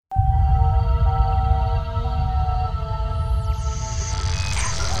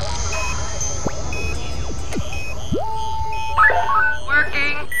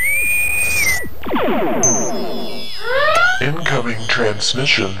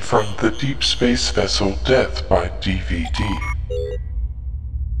transmission from the deep space vessel Death by DVD.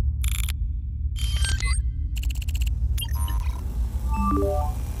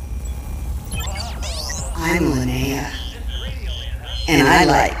 I'm Linnea, and I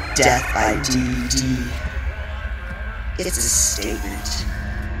like Death by DVD. It's a statement.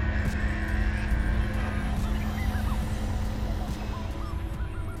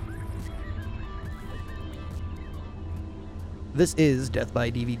 This is Death by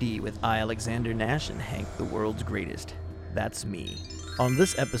DVD with I, Alexander Nash, and Hank, the world's greatest. That's me. On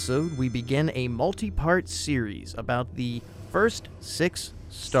this episode, we begin a multi-part series about the first 6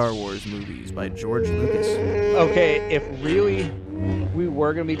 Star Wars movies by George Lucas. Okay, if really we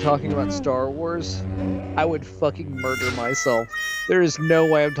were going to be talking about Star Wars, I would fucking murder myself. There is no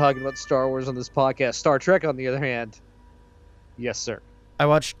way I'm talking about Star Wars on this podcast. Star Trek, on the other hand, yes, sir. I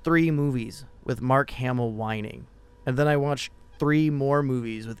watched 3 movies with Mark Hamill whining, and then I watched 3 more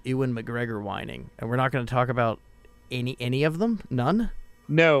movies with Ewan McGregor whining, and we're not going to talk about any of them? None?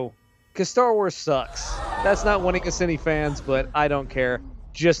 No, because Star Wars sucks. That's not winning us any fans, but I don't care.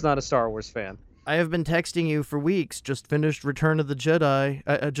 Just not a Star Wars fan. I have been texting you for weeks. Just finished Return of the Jedi.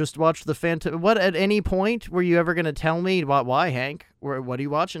 I just watched the Phantom. What, at any point were you ever going to tell me why, Hank? What are you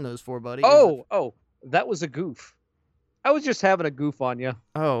watching those for, buddy? Oh, that was a goof. I was just having a goof on you.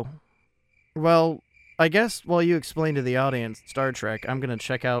 Oh. Well, I guess while you explain to the audience Star Trek, I'm going to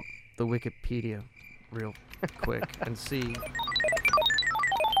check out the Wikipedia real quick and see.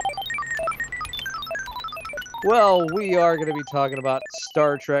 Well, we are going to be talking about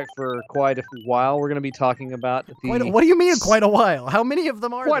Star Trek for quite a while. We're going to be talking about what do you mean quite a while? How many of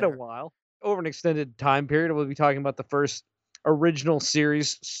them are quite there? a while. Over an extended time period, we'll be talking about the first original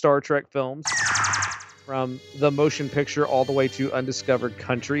series Star Trek films, from the motion picture all the way to Undiscovered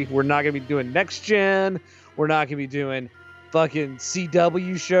Country. We're not going to be doing Next Gen. We're not going to be doing fucking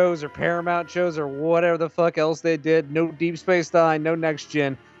CW shows or Paramount shows or whatever the fuck else they did. No Deep Space Nine, no Next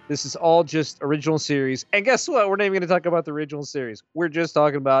Gen. This is all just original series. And guess what? We're not even going to talk about the original series. We're just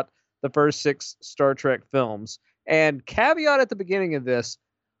talking about the first 6 Star Trek films. And caveat at the beginning of this,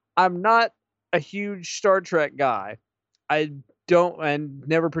 I'm not a huge Star Trek guy. I don't, and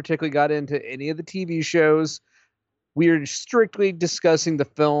never particularly got into any of the TV shows. We are strictly discussing the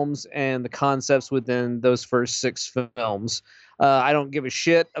films and the concepts within those first 6 films. I don't give a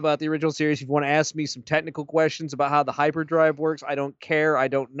shit about the original series. If you want to ask me some technical questions about how the hyperdrive works, I don't care. I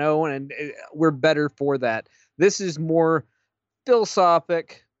don't know, and we're better for that. This is more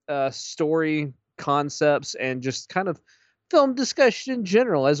philosophic story concepts and just kind of film discussion in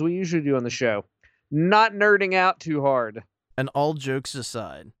general, as we usually do on the show. Not nerding out too hard. And all jokes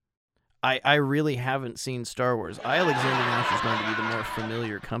aside, I really haven't seen Star Wars. Alexander Nash is going to be the more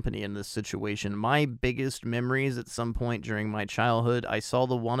familiar company in this situation. My biggest memories at some point during my childhood, I saw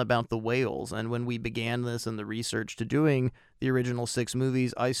the one about the whales, and when we began this and the research to doing the original 6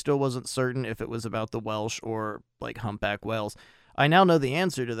 movies, I still wasn't certain if it was about the Welsh or, like, humpback whales. I now know the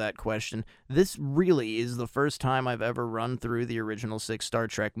answer to that question. This really is the first time I've ever run through the original 6 Star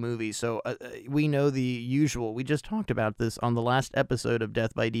Trek movies, so we know the usual. We just talked about this on the last episode of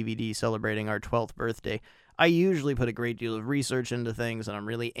Death by DVD celebrating our 12th birthday. I usually put a great deal of research into things, and I'm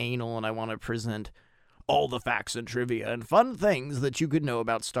really anal, and I want to present all the facts and trivia and fun things that you could know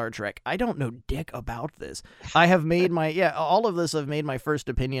about Star Trek. I don't know dick about this. I have made all of this I've made my first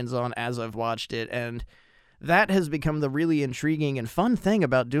opinions on as I've watched it, and that has become the really intriguing and fun thing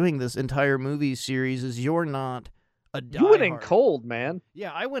about doing this entire movie series is you're not a diehard. You went in cold, man.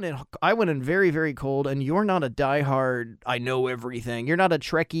 Yeah, I went in very, very cold, and you're not a diehard, I know everything. You're not a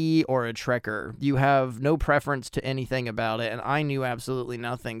Trekkie or a Trekker. You have no preference to anything about it, and I knew absolutely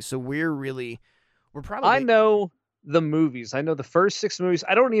nothing. So we're probably... I know the movies. I know the first 6 movies.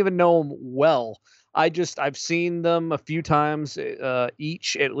 I don't even know them well. I've seen them a few times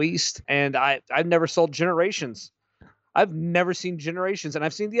each at least, and I've never saw Generations. I've never seen Generations, and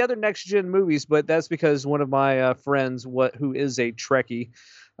I've seen the other Next Gen movies, but that's because one of my friends who is a Trekkie,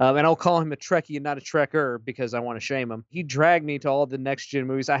 and I'll call him a Trekkie and not a Trekker because I want to shame him. He dragged me to all the Next Gen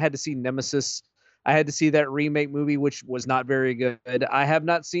movies. I had to see Nemesis. I had to see that remake movie, which was not very good. I have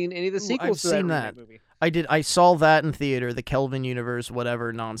not seen any of the sequels to that remake movie. I did. I saw that in theater, the Kelvin Universe,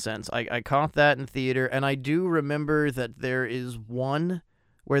 whatever nonsense. I caught that in theater, and I do remember that there is one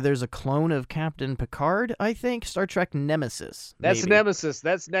where there's a clone of Captain Picard, I think. Star Trek Nemesis. That's maybe. Nemesis.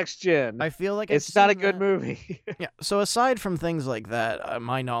 That's Next Gen. I feel like it's not a good movie. Yeah. So aside from things like that,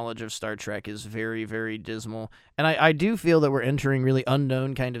 my knowledge of Star Trek is very, very dismal. And I do feel that we're entering really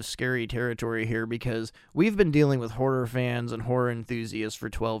unknown kind of scary territory here because we've been dealing with horror fans and horror enthusiasts for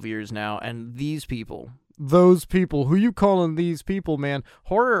 12 years now, and these people, those people. Who you calling these people, man?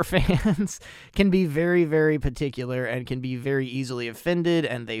 Horror fans can be very, very particular and can be very easily offended,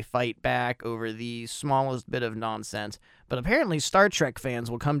 and they fight back over the smallest bit of nonsense. But apparently Star Trek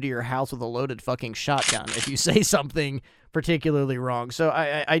fans will come to your house with a loaded fucking shotgun if you say something particularly wrong. So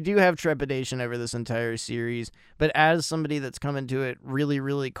I do have trepidation over this entire series, but as somebody that's come into it really,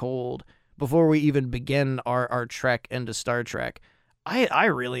 really cold, before we even begin our trek into Star Trek, I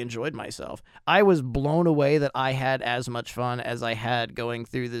really enjoyed myself. I was blown away that I had as much fun as I had going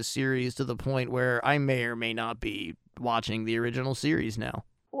through this series, to the point where I may or may not be watching the original series now.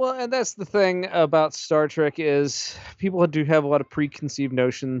 Well, and that's the thing about Star Trek is people do have a lot of preconceived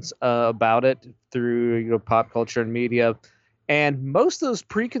notions about it through pop culture and media, and most of those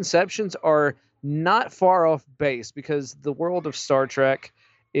preconceptions are not far off base, because the world of Star Trek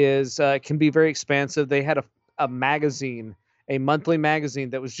is can be very expansive. They had a magazine, a monthly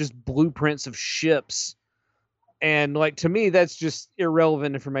magazine that was just blueprints of ships, and to me that's just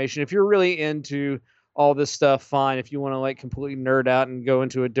irrelevant information. If you're really into all this stuff, fine. If you want to completely nerd out and go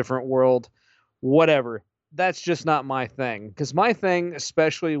into a different world, whatever. That's just not my thing. Because my thing,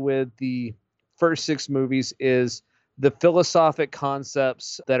 especially with the first 6 movies, is the philosophic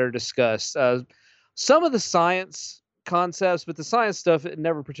concepts that are discussed. Some of the science concepts, but the science stuff, it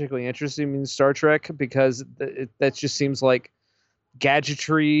never particularly interested me in Star Trek, because that just seems like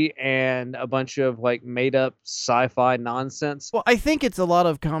gadgetry and a bunch of made up sci-fi nonsense. Well, I think it's a lot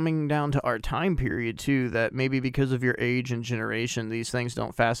of coming down to our time period too, that maybe because of your age and generation, these things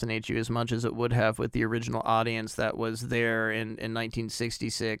don't fascinate you as much as it would have with the original audience that was there in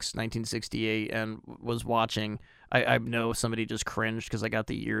 1966, 1968 and was watching. I know somebody just cringed because I got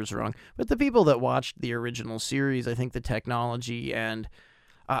the years wrong, but the people that watched the original series, I think the technology and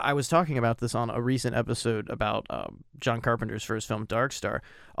I was talking about this on a recent episode about John Carpenter's first film, Dark Star.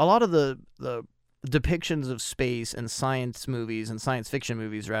 A lot of the depictions of space and science movies, and science fiction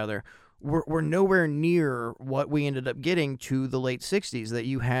movies rather, were nowhere near what we ended up getting to the late 60s, that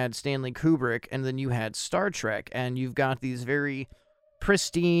you had Stanley Kubrick and then you had Star Trek, and you've got these very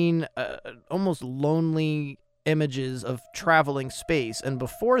pristine, almost lonely images of traveling space. And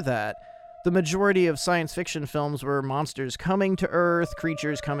before that, the majority of science fiction films were monsters coming to Earth,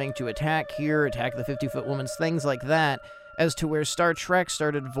 creatures coming to attack here, attack the 50-foot woman, things like that, as to where Star Trek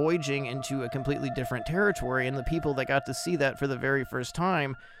started voyaging into a completely different territory, and the people that got to see that for the very first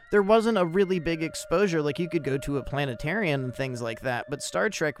time, there wasn't a really big exposure. You could go to a planetarium and things like that, but Star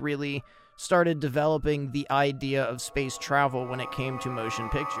Trek really started developing the idea of space travel when it came to motion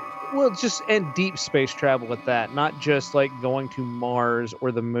pictures. Well, and deep space travel at that, not just going to Mars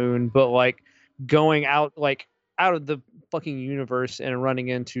or the moon, but going out of the fucking universe and running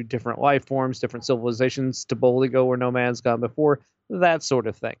into different life forms, different civilizations, to boldly go where no man's gone before, that sort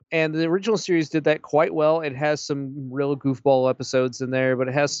of thing. And the original series did that quite well. It has some real goofball episodes in there, but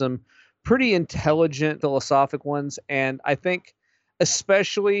it has some pretty intelligent philosophic ones. And I think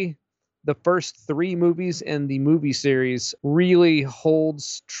especially the first 3 movies in the movie series really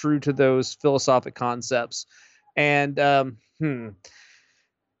holds true to those philosophic concepts. And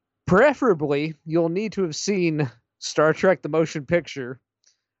preferably, you'll need to have seen Star Trek the Motion Picture.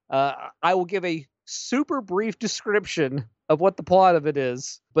 I will give a super brief description of what the plot of it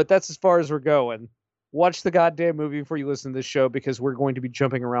is, but that's as far as we're going. Watch the goddamn movie before you listen to this show, because we're going to be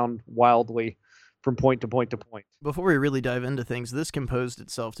jumping around wildly from point to point to point. Before we really dive into things, this composed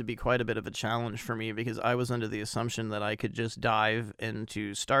itself to be quite a bit of a challenge for me, because I was under the assumption that I could just dive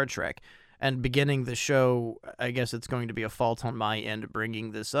into Star Trek. And beginning the show, I guess it's going to be a fault on my end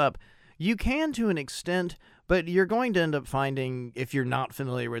bringing this up. You can to an extent, but you're going to end up finding, if you're not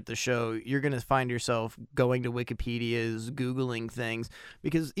familiar with the show, you're going to find yourself going to Wikipedias, Googling things,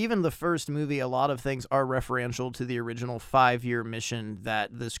 because even the first movie, a lot of things are referential to the original 5-year mission that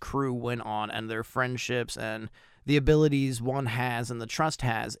this crew went on, and their friendships and the abilities one has and the trust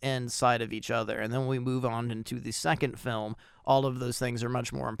has inside of each other. And then when we move on into the second film, all of those things are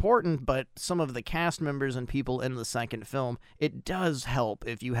much more important, but some of the cast members and people in the second film, it does help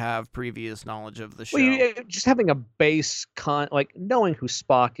if you have previous knowledge of the show. Well, just having a base knowing who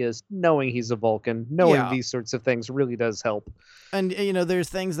Spock is, knowing he's a Vulcan, knowing these sorts of things really does help. And, there's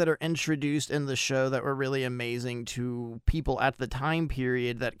things that are introduced in the show that were really amazing to people at the time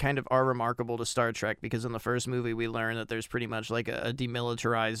period that kind of are remarkable to Star Trek, because in the first movie we learn that there's pretty much a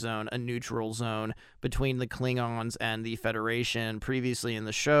demilitarized zone, a neutral zone between the Klingons and the Federation. Previously in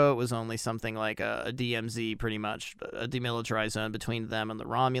the show, it was only something like a DMZ, pretty much, a demilitarized zone between them and the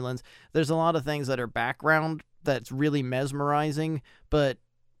Romulans. There's a lot of things that are background that's really mesmerizing, but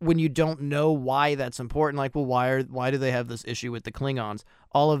when you don't know why that's important, like, well, why do they have this issue with the Klingons?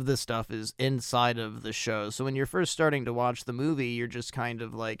 All of this stuff is inside of the show. So when you're first starting to watch the movie, you're just kind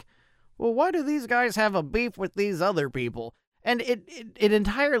of like, well, why do these guys have a beef with these other people? And it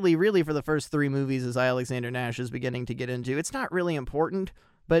entirely, really, for the first 3 movies, as Alexander Nash is beginning to get into, it's not really important,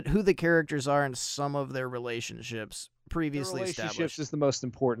 but who the characters are and some of their relationships previously established. Is the most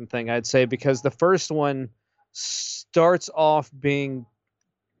important thing, I'd say, because the first one starts off being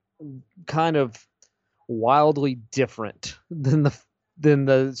kind of wildly different than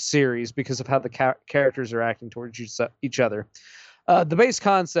the series because of how the characters are acting towards each other. The base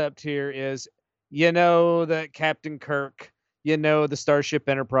concept here is, that Captain Kirk, the Starship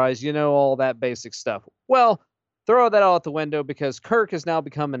Enterprise, all that basic stuff. Well, throw that all out the window because Kirk has now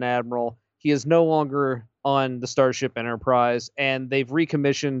become an admiral. He is no longer on the Starship Enterprise, and they've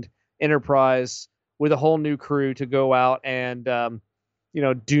recommissioned Enterprise with a whole new crew to go out and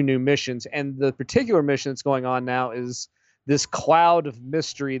do new missions. And the particular mission that's going on now is this cloud of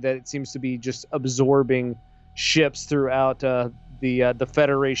mystery that it seems to be just absorbing ships throughout the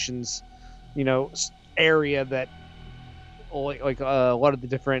Federation's area that like a lot of the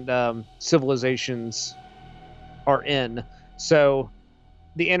different civilizations are in. So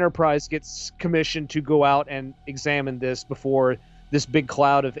the Enterprise gets commissioned to go out and examine this before this big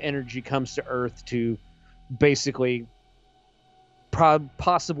cloud of energy comes to Earth to basically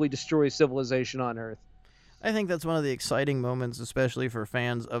possibly destroy civilization on Earth. I think that's one of the exciting moments, especially for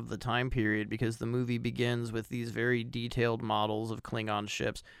fans of the time period, because the movie begins with these very detailed models of Klingon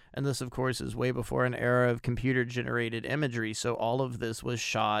ships, and this, of course, is way before an era of computer-generated imagery, so all of this was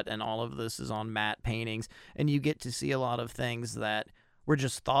shot, and all of this is on matte paintings, and you get to see a lot of things that were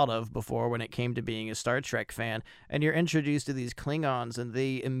just thought of before when it came to being a Star Trek fan, and you're introduced to these Klingons, and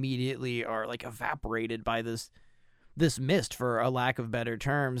they immediately are, like, evaporated by this mist, for a lack of better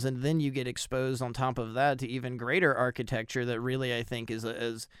terms, and then you get exposed on top of that to even greater architecture that really, I think,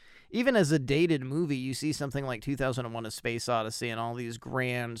 is even as a dated movie, you see something like 2001: A Space Odyssey and all these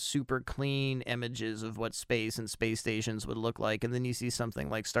grand, super clean images of what space and space stations would look like, and then you see something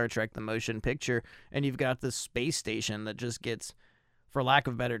like Star Trek: The Motion Picture, and you've got this space station that just gets, for lack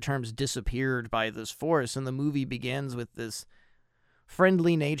of better terms, disappeared by this force, and the movie begins with this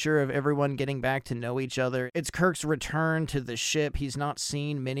friendly nature of everyone getting back to know each other. It's Kirk's return to the ship. He's not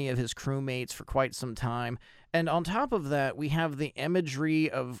seen many of his crewmates for quite some time. And on top of that, we have the imagery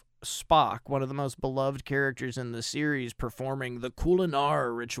of Spock, one of the most beloved characters in the series, performing the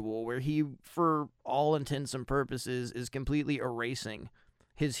Kulinar ritual, where he, for all intents and purposes, is completely erasing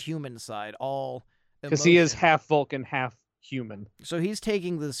his human side, all because he is half Vulcan, half human. So he's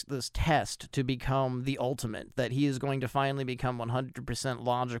taking this test to become the ultimate, that he is going to finally become 100%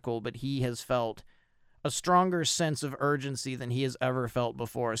 logical, but he has felt a stronger sense of urgency than he has ever felt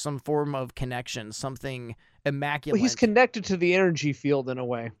before, some form of connection, something immaculate. Well, he's connected to the energy field in a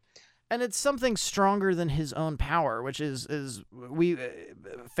way. And it's something stronger than his own power, which is we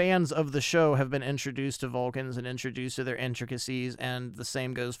fans of the show have been introduced to Vulcans and introduced to their intricacies, and the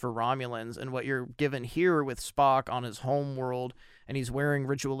same goes for Romulans. And what you're given here with Spock on his home world, and he's wearing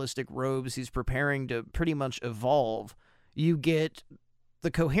ritualistic robes, he's preparing to pretty much evolve, you get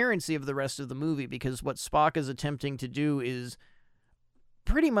the coherency of the rest of the movie, because what Spock is attempting to do is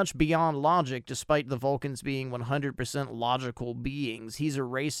pretty much beyond logic, despite the Vulcans being 100% logical beings. He's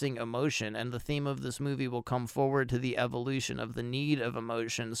erasing emotion, and the theme of this movie will come forward to the evolution of the need of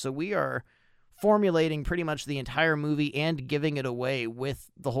emotion. So we are formulating pretty much the entire movie and giving it away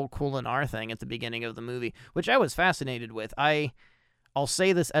with the whole Kulinar thing at the beginning of the movie, which I was fascinated with. I'll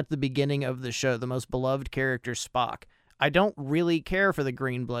say this at the beginning of the show, the most beloved character, Spock. I don't really care for the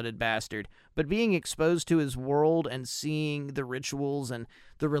green-blooded bastard, but being exposed to his world and seeing the rituals and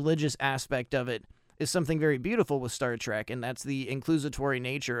the religious aspect of it is something very beautiful with Star Trek, and that's the inclusatory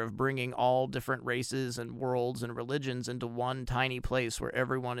nature of bringing all different races and worlds and religions into one tiny place where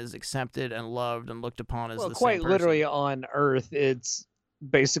everyone is accepted and loved and looked upon as the same person. Quite literally on Earth, it's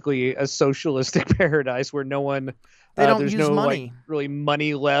basically a socialistic paradise where no one... They don't there's use no money. Like, really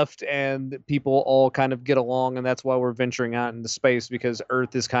money left, and people all kind of get along, and that's why we're venturing out into space, because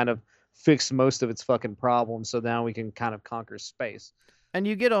Earth has kind of fixed most of its fucking problems, so now we can kind of conquer space. And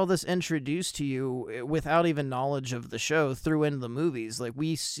you get all this introduced to you without even knowledge of the show through in the movies. Like,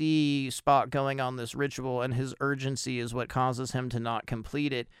 we see Spock going on this ritual, and his urgency is what causes him to not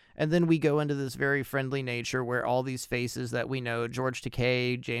complete it. And then we go into this very friendly nature where all these faces that we know, George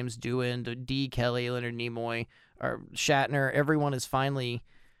Takei, James Doohan, D. Kelly, Leonard Nimoy, or Shatner, everyone is finally,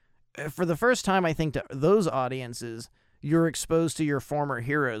 for the first time, I think, to those audiences, you're exposed to your former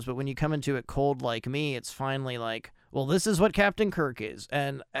heroes. But when you come into it cold like me, it's finally like, well, this is what Captain Kirk is.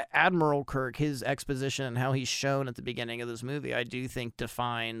 And Admiral Kirk, his exposition and how he's shown at the beginning of this movie, I do think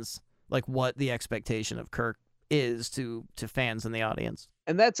defines like what the expectation of Kirk is to fans in the audience.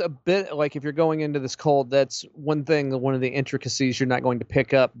 And that's a bit like, if you're going into this cold, that's one of the intricacies you're not going to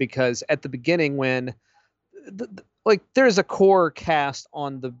pick up, because at the beginning, when like there's a core cast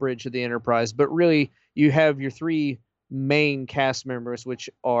on the bridge of the Enterprise, but really you have your three main cast members, which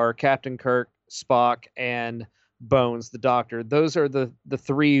are Captain Kirk, Spock, and Bones, the Doctor. Those are the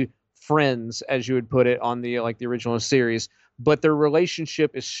three friends, as you would put it, on the original series, but their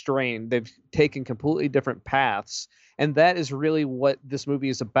relationship is strained. They've taken completely different paths, and that is really what this movie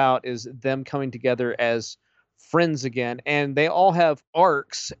is about, is them coming together as friends again. And they all have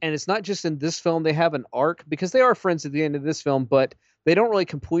arcs, and it's not just in this film they have an arc, because they are friends at the end of this film, but they don't really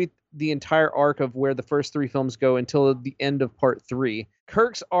complete the entire arc of where the first three films go until the end of part 3.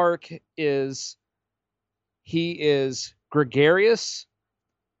 Kirk's arc is, he is gregarious,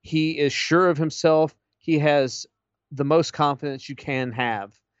 he is sure of himself, he has the most confidence you can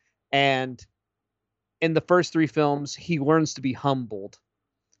have. And in the first 3 films, he learns to be humbled.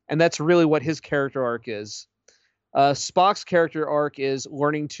 And that's really what his character arc is. Spock's character arc is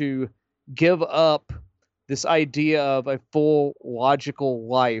learning to give up this idea of a full logical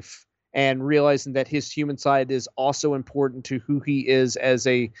life and realizing that his human side is also important to who he is as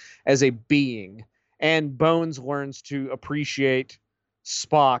a being. And Bones learns to appreciate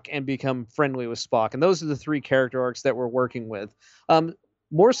Spock and become friendly with Spock. And those are the 3 character arcs that we're working with.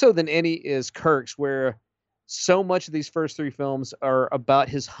 More so than any is Kirk's, where so much of these first 3 films are about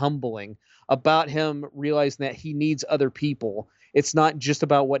his humbling, about him realizing that he needs other people. It's not just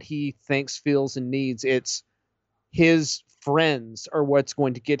about what he thinks, feels, and needs. It's his friends are what's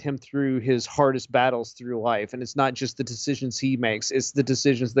going to get him through his hardest battles through life. And it's not just the decisions he makes, it's the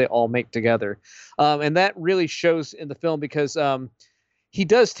decisions they all make together. And that really shows in the film, because he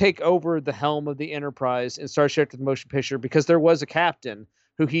does take over the helm of the Enterprise in Star Trek: The Motion Picture, because there was a captain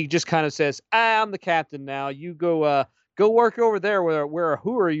who he just kind of says, I'm the captain now. You go work over there where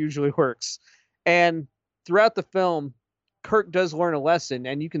Uhura usually works. And throughout the film, Kirk does learn a lesson,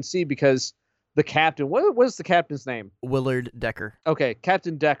 and you can see, because the captain, what was the captain's name? Willard Decker. Okay,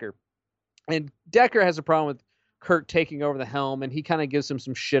 Captain Decker. And Decker has a problem with Kirk taking over the helm, and he kind of gives him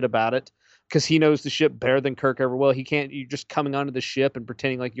some shit about it, because he knows the ship better than Kirk ever will. You're just coming onto the ship and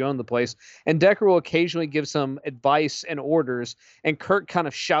pretending like you own the place. And Decker will occasionally give some advice and orders, and Kirk kind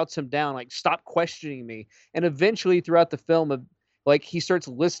of shouts him down, like, stop questioning me. And eventually throughout the film, like, he starts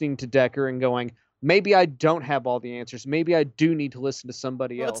listening to Decker and going, maybe I don't have all the answers. Maybe I do need to listen to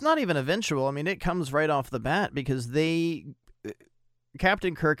somebody else. It's not even eventual. I mean, it comes right off the bat, because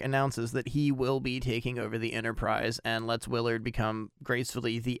Captain Kirk announces that he will be taking over the Enterprise and lets Willard become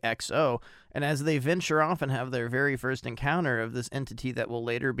gracefully the XO. And as they venture off and have their very first encounter of this entity that will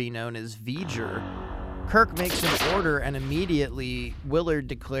later be known as V'ger, Kirk makes an order, and immediately Willard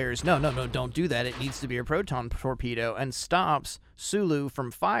declares, no, don't do that. It needs to be a proton torpedo, and stops Sulu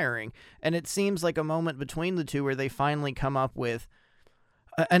from firing. And it seems like a moment between the two where they finally come up with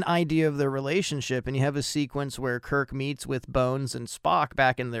an idea of their relationship, and you have a sequence where Kirk meets with Bones and Spock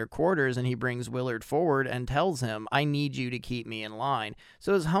back in their quarters, and he brings Willard forward and tells him, I need you to keep me in line.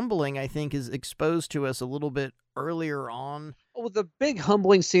 So his humbling, I think, is exposed to us a little bit earlier on. Well, the big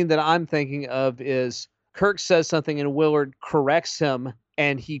humbling scene that I'm thinking of is Kirk says something and Willard corrects him,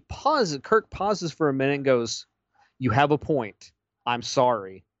 and he pauses. Kirk pauses for a minute and goes, you have a point. I'm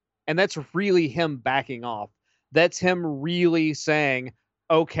sorry. And that's really him backing off. That's him really saying,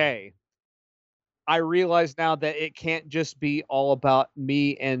 okay, I realize now that it can't just be all about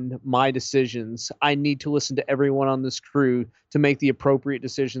me and my decisions. I need to listen to everyone on this crew to make the appropriate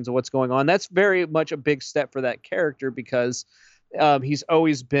decisions of what's going on. That's very much a big step for that character, because he's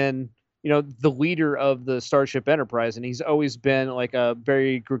always been, the leader of the Starship Enterprise, and he's always been like a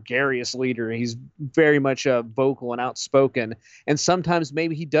very gregarious leader. He's very much vocal and outspoken, and sometimes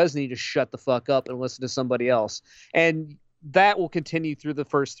maybe he does need to shut the fuck up and listen to somebody else. And that will continue through the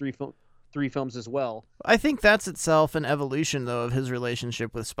first three films as well. I think that's itself an evolution, though, of his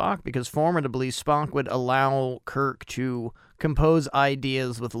relationship with Spock, because formidably, Spock would allow Kirk to compose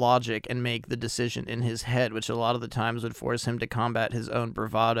ideas with logic and make the decision in his head, which a lot of the times would force him to combat his own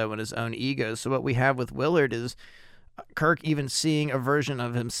bravado and his own ego. So what we have with Willard is Kirk even seeing a version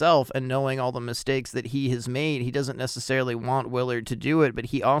of himself and knowing all the mistakes that he has made. He doesn't necessarily want Willard to do it, but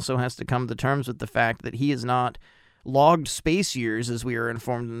he also has to come to terms with the fact that he is not logged space years, as we are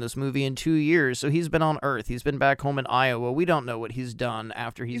informed in this movie, in 2 years. So he's been on Earth. He's been back home in Iowa. We don't know what he's done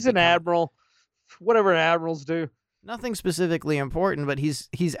after he's an admiral. Whatever admirals do. Nothing specifically important, but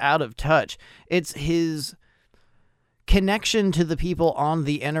he's out of touch. It's his connection to the people on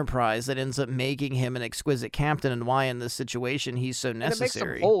the Enterprise that ends up making him an exquisite captain, and why in this situation he's so necessary. And it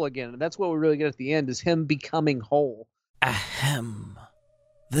makes him whole again, and that's what we really get at the end, is him becoming whole. Ahem.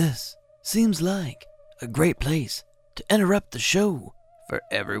 This seems like a great place to interrupt the show for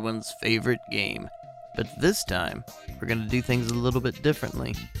everyone's favorite game. But this time, we're going to do things a little bit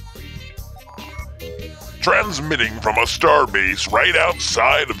differently. Transmitting from a starbase right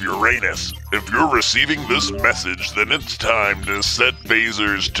outside of Uranus. If you're receiving this message, then it's time to set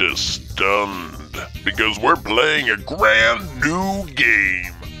phasers to stunned, because we're playing a brand new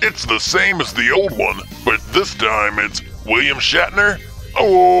game. It's the same as the old one, but this time it's William Shatner. Oh,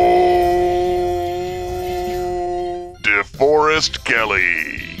 DeForest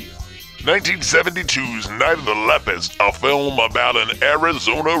Kelly. 1972's Night of the Lepus, a film about an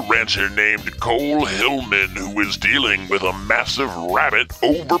Arizona rancher named Cole Hillman who is dealing with a massive rabbit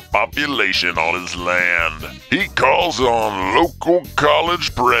overpopulation on his land. He calls on local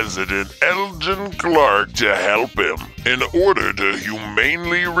college president Elgin Clark to help him. In order to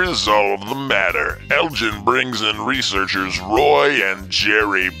humanely resolve the matter, Elgin brings in researchers Roy and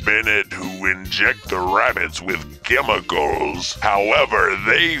Jerry Bennett who inject the rabbits with chemicals. However,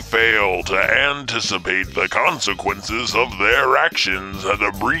 they fail to anticipate the consequences of their actions, and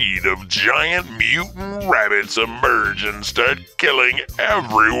a breed of giant mutant rabbits emerge and start killing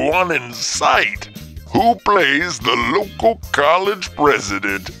everyone in sight. Who plays the local college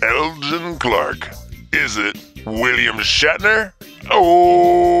president, Elgin Clark? Is it William Shatner?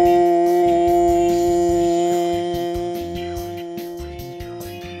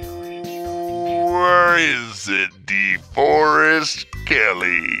 Or is it DeForest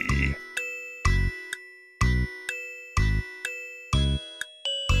Kelly?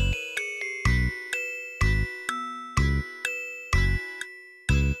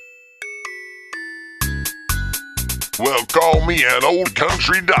 Well, call me an old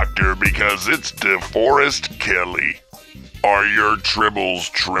country doctor because it's DeForest Kelly. Are your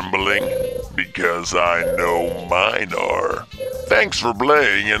tribbles trembling? Because I know mine are. Thanks for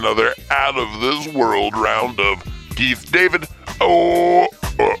playing another Out of This World round of Keith David.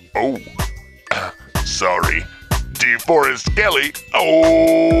 Sorry. DeForest Kelly.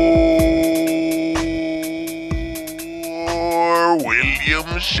 Or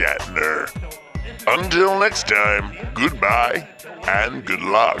William Shatner. Until next time, goodbye and good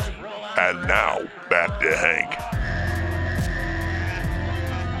luck. And now, back to Hank.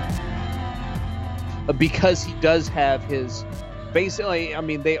 Because he does have his, basically, I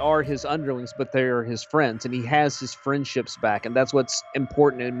mean, they are his underlings, but they are his friends, and he has his friendships back, and that's what's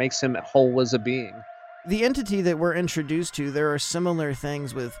important. It makes him whole as a being. The entity that we're introduced to, there are similar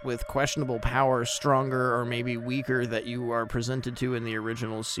things with questionable power, stronger or maybe weaker, that you are presented to in the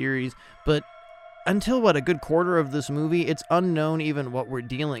original series, but until, a good quarter of this movie, it's unknown even what we're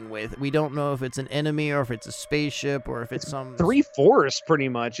dealing with. We don't know if it's an enemy or if it's a spaceship or if it's some... 3/4 pretty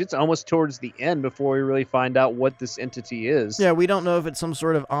much. It's almost towards the end before we really find out what this entity is. Yeah, we don't know if it's some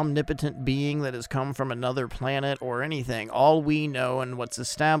sort of omnipotent being that has come from another planet or anything. All we know and what's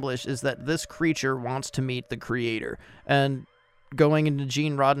established is that this creature wants to meet the creator. And going into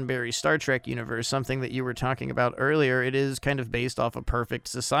Gene Roddenberry's Star Trek universe, something that you were talking about earlier, it is kind of based off a perfect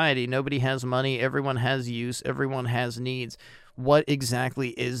society. Nobody has money, everyone has use, everyone has needs. What exactly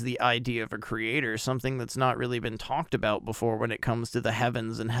is the idea of a creator? Something that's not really been talked about before when it comes to the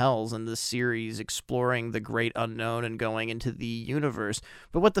heavens and hells in this series, exploring the great unknown and going into the universe.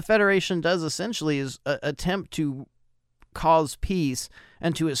 But what the Federation does essentially is attempt to cause peace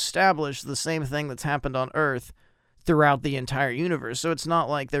and to establish the same thing that's happened on Earth throughout the entire universe. So it's not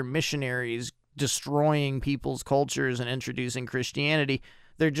like they're missionaries destroying people's cultures and introducing Christianity.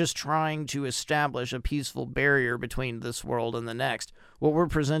 They're just trying to establish a peaceful barrier between this world and the next. What we're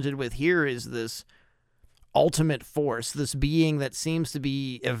presented with here is this ultimate force, this being that seems to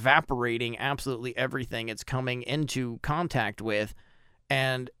be evaporating absolutely everything it's coming into contact with.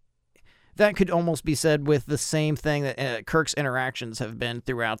 And that could almost be said with the same thing that Kirk's interactions have been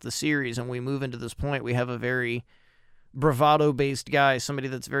throughout the series. And we move into this point, we have a very bravado-based guy, somebody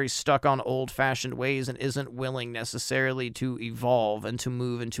that's very stuck on old-fashioned ways and isn't willing necessarily to evolve and to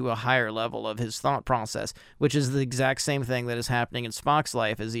move into a higher level of his thought process, which is the exact same thing that is happening in Spock's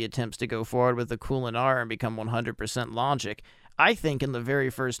life as he attempts to go forward with the Kulinar and become 100% logic. I think in the very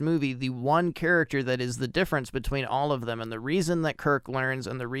first movie, the one character that is the difference between all of them, and the reason that Kirk learns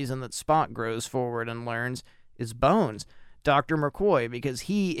and the reason that Spock grows forward and learns, is Bones, Dr. McCoy, because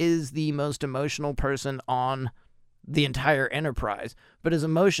he is the most emotional person on the entire Enterprise. But his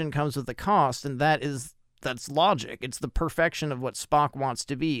emotion comes with a cost, and that's logic. It's the perfection of what Spock wants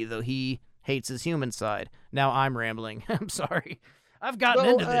to be, though he hates his human side. Now I'm rambling. I'm sorry. I've gotten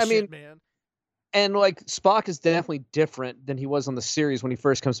into this shit, man. And like Spock is definitely different than he was on the series when he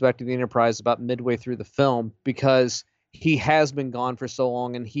first comes back to the Enterprise about midway through the film, because he has been gone for so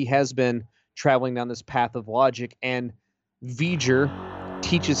long and he has been traveling down this path of logic, and V'ger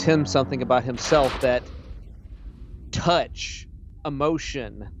teaches him something about himself, that touch,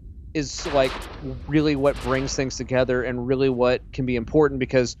 emotion is like really what brings things together and really what can be important,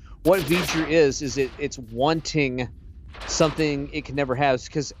 because what V'ger is it's wanting something it can never have,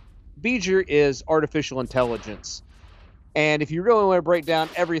 because V'ger is artificial intelligence. And if you really want to break down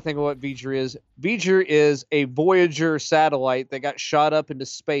everything of what V'ger is a Voyager satellite that got shot up into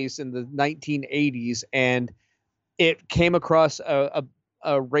space in the 1980s, and it came across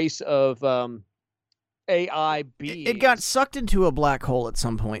a race of AI beings. It got sucked into a black hole at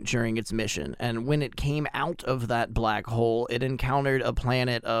some point during its mission, and when it came out of that black hole, it encountered a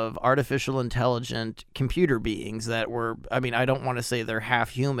planet of artificial intelligent computer beings that were, I mean, I don't want to say they're half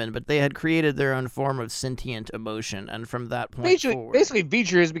human, but they had created their own form of sentient emotion, and from that point forward... Basically,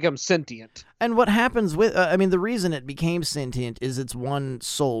 V'ger has become sentient. And what happens with, the reason it became sentient is its one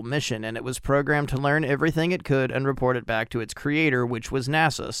sole mission, and it was programmed to learn everything it could and report it back to its creator, which was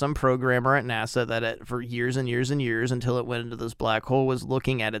NASA. Some programmer at NASA that for years and years and years until it went into this black hole was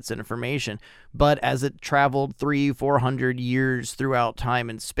looking at its information. But as it traveled 300-400 years throughout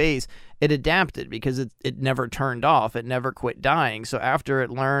time and space, it adapted because it never turned off. It never quit dying. So after it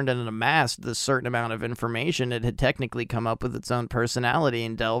learned and amassed this certain amount of information, it had technically come up with its own personality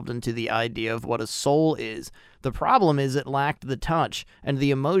and delved into the idea of what a soul is. The problem is it lacked the touch and the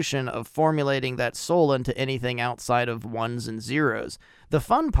emotion of formulating that soul into anything outside of ones and zeros. The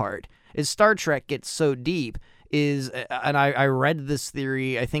fun part is Star Trek gets so deep and I read this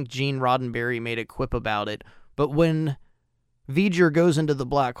theory, I think Gene Roddenberry made a quip about it, but when V'ger goes into the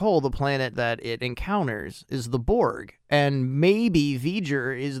black hole, the planet that it encounters is the Borg, and maybe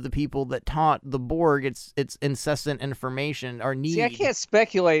V'ger is the people that taught the Borg its incessant information or need. See, I can't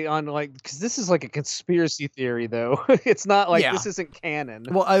speculate on, because this is like a conspiracy theory, though. It's not like This isn't canon.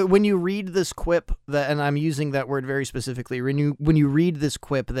 Well, when you read this quip, and I'm using that word very specifically, when you read this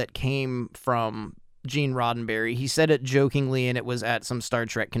quip that came from Gene Roddenberry, he said it jokingly, and it was at some Star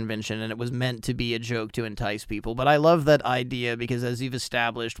Trek convention, and it was meant to be a joke to entice people. But I love that idea because, as you've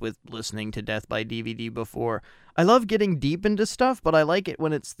established with listening to Death by DVD before, I love getting deep into stuff, but I like it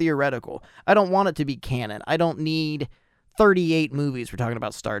when it's theoretical. I don't want it to be canon. I don't need 38 movies. We're talking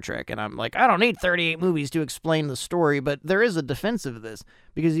about Star Trek, and I'm like, I don't need 38 movies to explain the story, but there is a defense of this,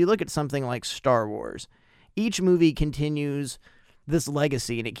 because you look at something like Star Wars. Each movie continues this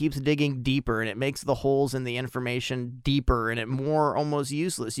legacy, and it keeps digging deeper, and it makes the holes in the information deeper and it more almost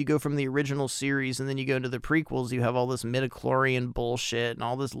useless. You go from the original series and then you go into the prequels, you have all this midichlorian bullshit and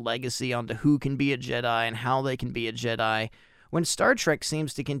all this legacy onto who can be a Jedi and how they can be a Jedi. When Star Trek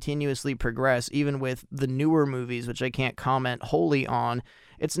seems to continuously progress, even with the newer movies, which I can't comment wholly on,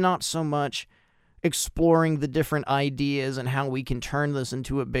 it's not so much exploring the different ideas and how we can turn this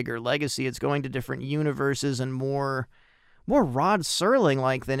into a bigger legacy. It's going to different universes and more Rod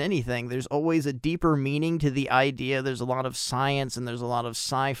Serling-like than anything. There's always a deeper meaning to the idea. There's a lot of science and there's a lot of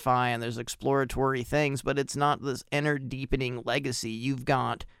sci-fi and there's exploratory things, but it's not this inner deepening legacy. You've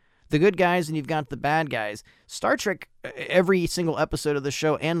got the good guys and you've got the bad guys. Star Trek, every single episode of the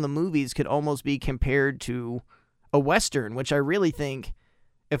show and the movies could almost be compared to a Western, which I really think,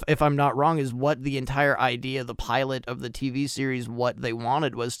 if I'm not wrong, is what the entire idea, the pilot of the TV series, what they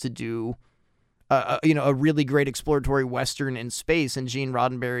wanted was to do a really great exploratory Western in space, and Gene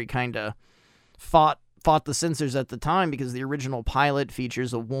Roddenberry kind of fought the censors at the time because the original pilot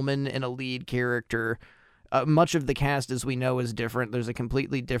features a woman in a lead character. Much of the cast, as we know, is different. There's a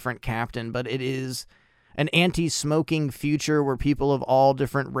completely different captain, but it is an anti-smoking future where people of all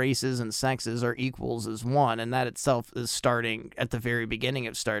different races and sexes are equals as one, and that itself is starting at the very beginning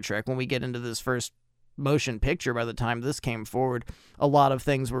of Star Trek. When we get into this first motion picture, by the time this came forward, a lot of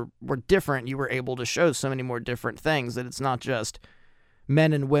things were different. You were able to show so many more different things, that it's not just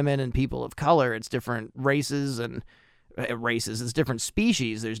men and women and people of color. It's different races and it's different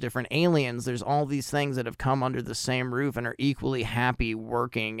species. There's different aliens. There's all these things that have come under the same roof and are equally happy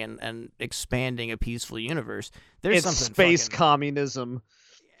working and expanding a peaceful universe. There's it's space communism.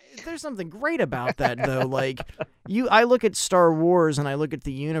 There's something great about that, though. I look at Star Wars and I look at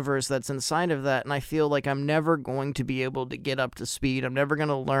the universe that's inside of that, and I feel like I'm never going to be able to get up to speed. I'm never going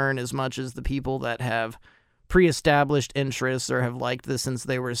to learn as much as the people that have pre-established interests or have liked this since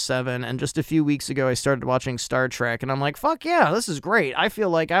they were 7. And just a few weeks ago, I started watching Star Trek, and I'm like, fuck yeah, this is great. I feel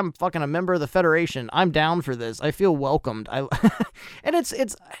like I'm fucking a member of the Federation. I'm down for this. I feel welcomed. And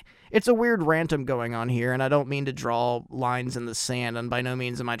it's a weird rant I'm going on here, and I don't mean to draw lines in the sand, and by no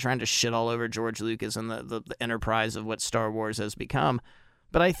means am I trying to shit all over George Lucas and the enterprise of what Star Wars has become.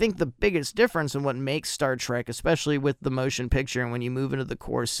 But I think the biggest difference in what makes Star Trek, especially with the motion picture and when you move into the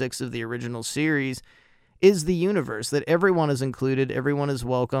core 6 of the original series, is the universe, that everyone is included, everyone is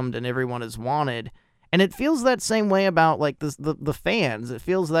welcomed, and everyone is wanted. And it feels that same way about like the fans. It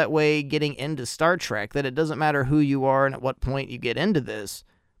feels that way getting into Star Trek, that it doesn't matter who you are and at what point you get into this.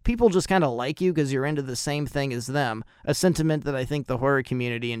 People just kind of like you because you're into the same thing as them, a sentiment that I think the horror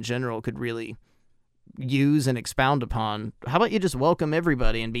community in general could really use and expound upon. How about you just welcome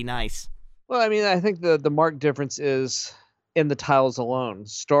everybody and be nice? Well, I mean, I think the marked difference is in the titles alone,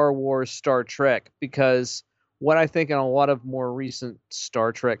 Star Wars, Star Trek, because what I think in a lot of more recent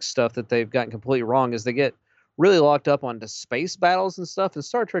Star Trek stuff that they've gotten completely wrong is they get really locked up onto space battles and stuff, and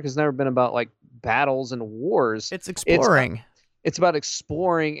Star Trek has never been about like battles and wars. It's exploring. It's about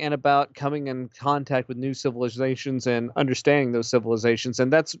exploring and about coming in contact with new civilizations and understanding those civilizations,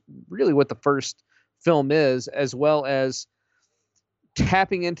 and that's really what the first film is, as well as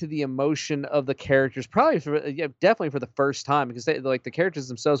tapping into the emotion of the characters, definitely for the first time, because the characters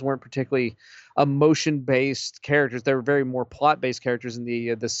themselves weren't particularly emotion-based characters. They were very more plot-based characters in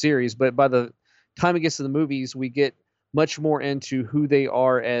the series, but by the time it gets to the movies, we get much more into who they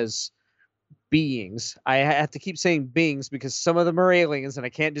are as beings. I have to keep saying beings because some of them are aliens, and I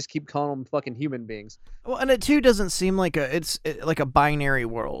can't just keep calling them fucking human beings. Well, and it too doesn't seem like like a binary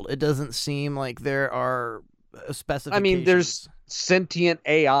world. It doesn't seem like there are specifications. I mean, there's sentient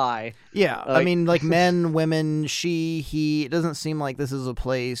AI. Yeah, I mean, like men, women, she, he. It doesn't seem like this is a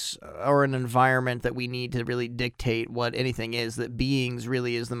place or an environment that we need to really dictate what anything is. That beings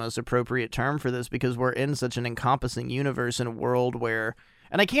really is the most appropriate term for this, because we're in such an encompassing universe and a world where,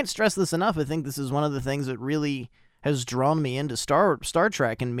 and I can't stress this enough, I think this is one of the things that really has drawn me into Star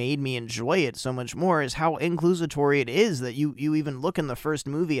Trek and made me enjoy it so much more, is how inclusatory it is, that you even look in the first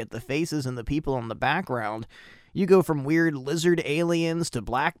movie at the faces and the people in the background. You go from weird lizard aliens to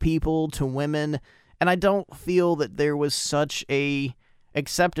black people to women, and I don't feel that there was such a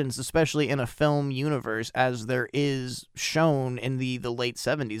acceptance, especially in a film universe, as there is shown in the late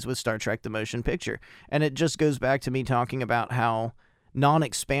 70s with Star Trek the Motion Picture. And it just goes back to me talking about how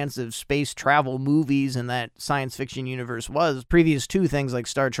non-expansive space travel movies in that science fiction universe was, previous to things like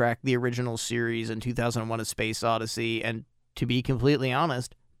Star Trek the original series and 2001 A Space Odyssey, and to be completely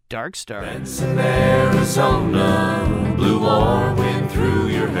honest, Dark Star. Benson, Arizona, blue warm wind through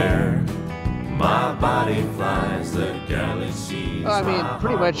your hair. My body flies the galaxy. I mean,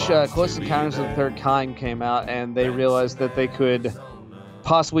 pretty much Close Encounters of the Third Kind came out, and they realized that they could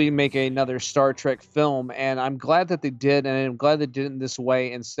possibly make another Star Trek film, and I'm glad that they did, and I'm glad they did it in this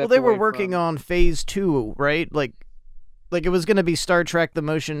way instead. Well, they were working on Phase 2, right? Like it was going to be Star Trek the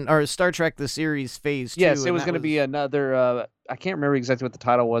Motion, or Star Trek the Series Phase 2. Yes, it was going to be another, I can't remember exactly what the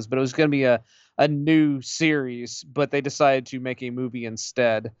title was, but it was going to be a new series, but they decided to make a movie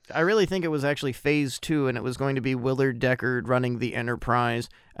instead. I really think it was actually Phase 2, and it was going to be Willard Deckard running the Enterprise,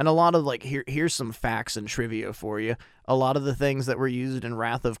 and a lot of, here's some facts and trivia for you. A lot of the things that were used in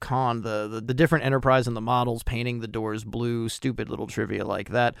Wrath of Khan, the different Enterprise and the models painting the doors blue, stupid little trivia like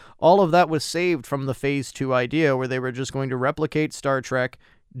that, all of that was saved from the Phase 2 idea, where they were just going to replicate Star Trek,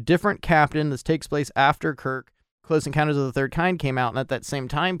 different captain. This takes place after Kirk. Close Encounters of the Third Kind came out, and at that same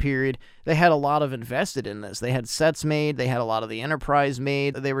time period, they had a lot of invested in this. They had sets made, they had a lot of the Enterprise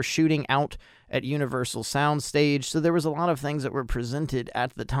made, they were shooting out at Universal Soundstage, so there was a lot of things that were presented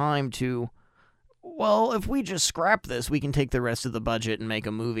at the time to, well, if we just scrap this, we can take the rest of the budget and make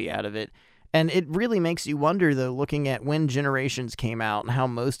a movie out of it. And it really makes you wonder, though, looking at when Generations came out and how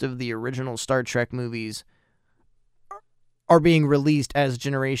most of the original Star Trek movies are being released as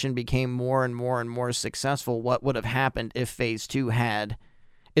Generation became more and more and more successful, what would have happened if Phase 2 had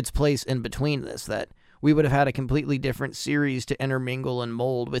its place in between this, that we would have had a completely different series to intermingle and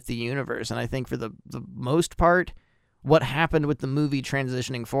mold with the universe. And I think for the most part, what happened with the movie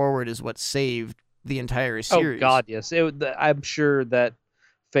transitioning forward is what saved the entire series. Oh, God, yes. I'm sure that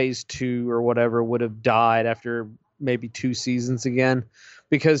Phase 2 or whatever would have died after maybe 2 seasons again,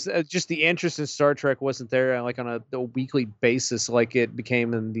 because just the interest in Star Trek wasn't there on a weekly basis like it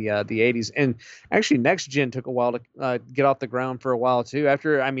became in the 80s. And actually, Next Gen took a while to get off the ground for a while too.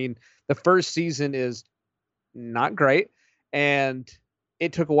 The first season is not great, and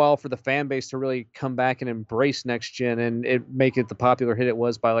it took a while for the fan base to really come back and embrace Next Gen and make it the popular hit it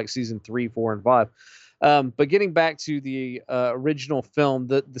was by season 3, 4, and 5. But getting back to the original film,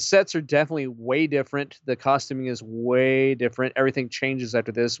 the sets are definitely way different. The costuming is way different. Everything changes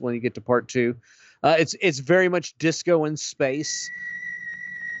after this when you get to part 2. It's very much disco in space.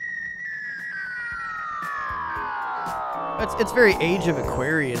 It's very Age of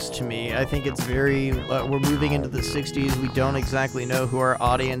Aquarius to me. I think it's very, we're moving into the 60s. We don't exactly know who our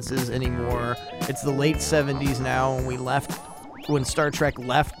audience is anymore. It's the late 70s now, when Star Trek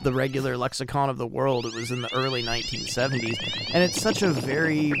left the regular lexicon of the world. It was in the early 1970s. And it's such a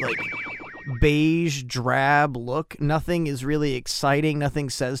very, beige, drab look. Nothing is really exciting. Nothing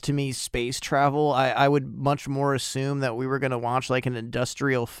says to me space travel. I would much more assume that we were going to watch an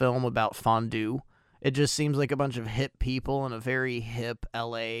industrial film about fondue. It just seems like a bunch of hip people in a very hip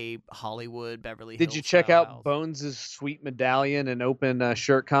LA, Hollywood, Beverly Hills. Did you check style out house. Bones' sweet medallion and open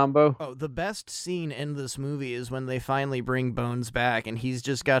shirt combo? Oh, the best scene in this movie is when they finally bring Bones back, and he's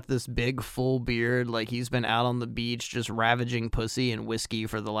just got this big full beard, like he's been out on the beach just ravaging pussy and whiskey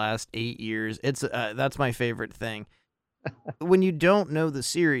for the last 8 years. It's that's my favorite thing. When you don't know the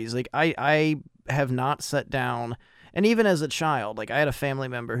series, I have not sat down. And even as a child, I had a family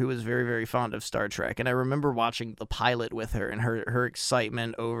member who was very, very fond of Star Trek, and I remember watching the pilot with her and her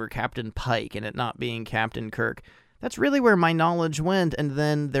excitement over Captain Pike and it not being Captain Kirk. That's really where my knowledge went, and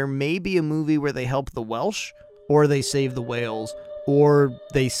then there may be a movie where they help the Welsh, or they save the whales, or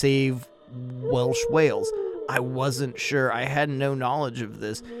they save Welsh whales. I wasn't sure. I had no knowledge of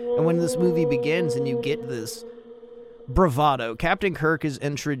this. And when this movie begins and you get this bravado, Captain Kirk is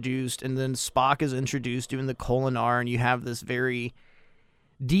introduced, and then Spock is introduced doing the Kolinar, and you have this very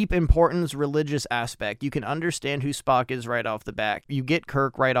deep importance religious aspect. You can understand who Spock is right off the bat. You get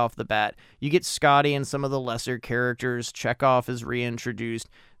Kirk right off the bat. You get Scotty and some of the lesser characters. Chekhov is reintroduced.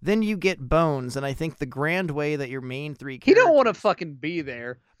 Then you get Bones, and I think the grand way that your main three He characters... don't want to fucking be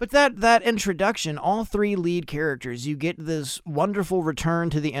there. But that introduction, all three lead characters, you get this wonderful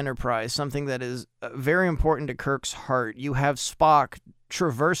return to the Enterprise, something that is very important to Kirk's heart. You have Spock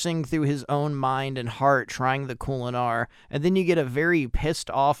traversing through his own mind and heart, trying the Kolinar, and then you get a very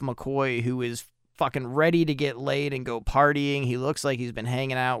pissed off McCoy who is fucking ready to get laid and go partying. He looks like he's been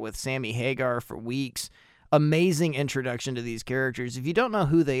hanging out with Sammy Hagar for weeks. Amazing introduction to these characters. If you don't know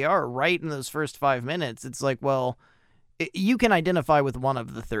who they are right in those first 5 minutes, it's you can identify with one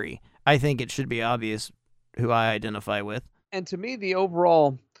of the three. I think it should be obvious who I identify with. And to me, the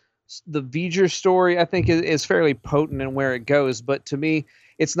V'ger story, I think, is fairly potent in where it goes. But to me,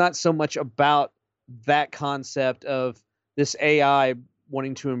 it's not so much about that concept of this AI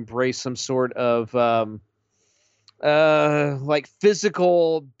wanting to embrace some sort of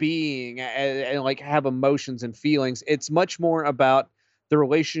physical being and have emotions and feelings. It's much more about the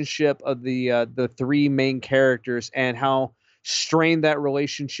relationship of the three main characters and how strained that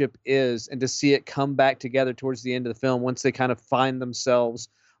relationship is, and to see it come back together towards the end of the film once they kind of find themselves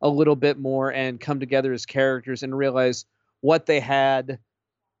a little bit more and come together as characters and realize what they had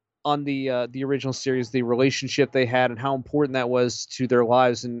on the original series, the relationship they had, and how important that was to their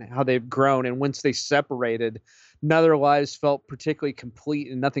lives and how they've grown. And once they separated, none of their lives felt particularly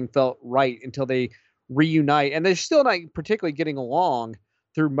complete and nothing felt right until they reunite. And they're still not particularly getting along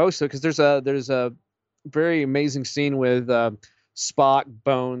through most of it, because there's a very amazing scene with Spock,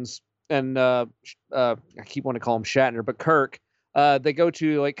 Bones, and I keep wanting to call him Shatner, but Kirk. They go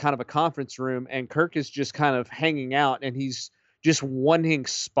to kind of a conference room, and Kirk is just kind of hanging out, and he's just wanting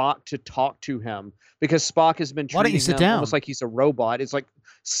Spock to talk to him because Spock has been treating him almost like he's a robot. It's like,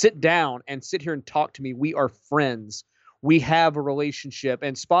 sit down and sit here and talk to me. We are friends. We have a relationship.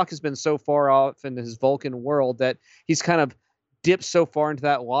 And Spock has been so far off in his Vulcan world that he's kind of dipped so far into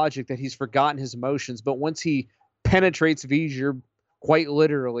that logic that he's forgotten his emotions. But once he penetrates V'ger quite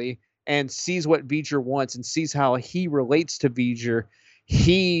literally and sees what V'ger wants and sees how he relates to V'ger,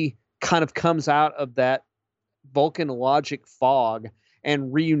 he kind of comes out of that Vulcan logic fog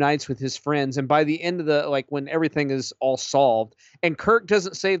and reunites with his friends. And by the end of when everything is all solved, and Kirk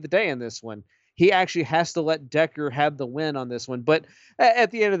doesn't save the day in this one, he actually has to let Decker have the win on this one. But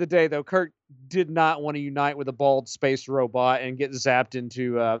at the end of the day, though, Kirk did not want to unite with a bald space robot and get zapped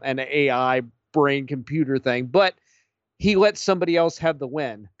into an AI brain computer thing. But he let somebody else have the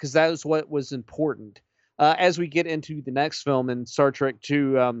win because that was what was important. As we get into the next film in Star Trek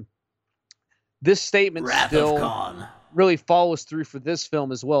II, this statement still really follows through for this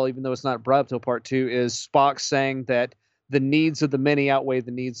film as well, even though it's not brought up till part 2, is Spock saying that the needs of the many outweigh the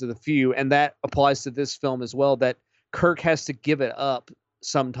needs of the few. And that applies to this film as well, that Kirk has to give it up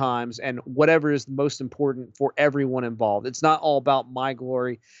sometimes, and whatever is the most important for everyone involved. It's not all about my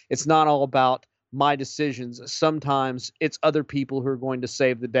glory. It's not all about my decisions. Sometimes it's other people who are going to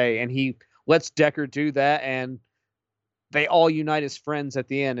save the day. And he lets Decker do that, and they all unite as friends at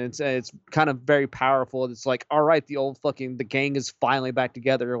the end. And it's kind of very powerful. It's like, all right, the gang is finally back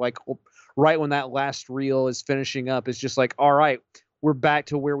together. Like right when that last reel is finishing up, it's just like, all right, we're back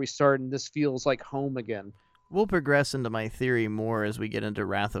to where we started, and this feels like home again. We'll progress into my theory more as we get into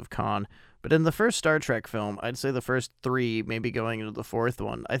Wrath of Khan, but in the first Star Trek film, I'd say the first 3, maybe going into the 4th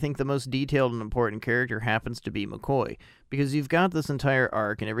one, I think the most detailed and important character happens to be McCoy, because you've got this entire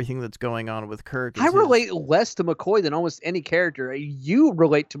arc and everything that's going on with Kirk. I relate less to McCoy than almost any character. You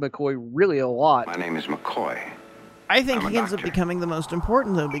relate to McCoy really a lot. My name is McCoy. I think I'm he a ends up doctor. becoming the most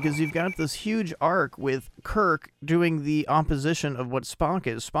important, though, because you've got this huge arc with Kirk doing the opposition of what Spock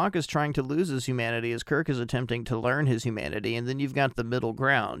is. Spock is trying to lose his humanity as Kirk is attempting to learn his humanity, and then you've got the middle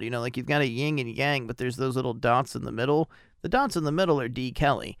ground. You know, like you've got a yin and yang, but there's those little dots in the middle. The dots in the middle are D.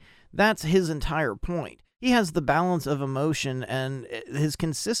 Kelly. That's his entire point. He has the balance of emotion, and his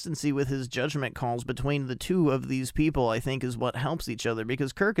consistency with his judgment calls between the two of these people, I think, is what helps each other,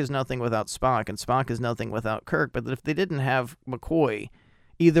 because Kirk is nothing without Spock, and Spock is nothing without Kirk. But if they didn't have McCoy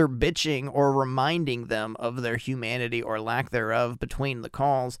either bitching or reminding them of their humanity or lack thereof between the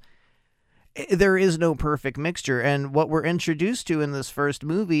calls, there is no perfect mixture. And what we're introduced to in this first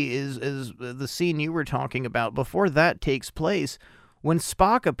movie is the scene you were talking about. Before that takes place, when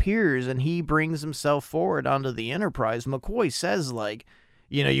Spock appears and he brings himself forward onto the Enterprise, McCoy says, like,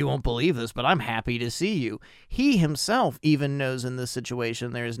 you know, you won't believe this, but I'm happy to see you. He himself even knows in this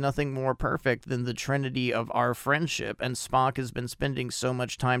situation there is nothing more perfect than the trinity of our friendship, and Spock has been spending so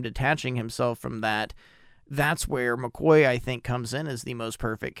much time detaching himself from that. That's where McCoy, I think, comes in as the most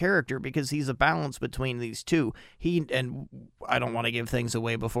perfect character, because he's a balance between these two. And I don't want to give things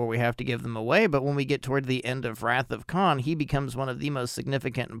away before we have to give them away, but when we get toward the end of Wrath of Khan, he becomes one of the most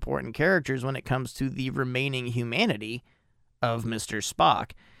significant and important characters when it comes to the remaining humanity of Mr.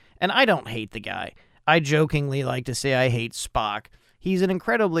 Spock. And I don't hate the guy. I jokingly like to say I hate Spock. He's an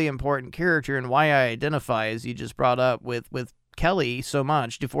incredibly important character, and why I identify, as you just brought up, with Kelly so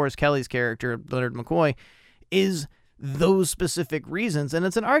much, DeForest Kelly's character, Leonard McCoy, is those specific reasons. And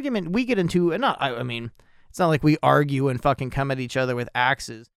it's an argument we get into, and I mean, it's not like we argue and fucking come at each other with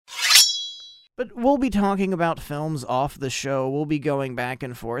axes. But we'll be talking about films off the show. We'll be going back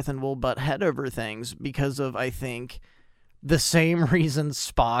and forth, and we'll butt head over things because of, I think, the same reasons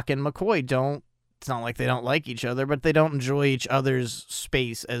Spock and McCoy don't. It's not like they don't like each other, but they don't enjoy each other's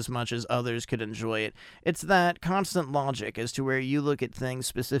space as much as others could enjoy it. It's that constant logic as to where you look at things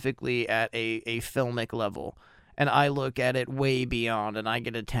specifically at a filmic level, and I look at it way beyond, and I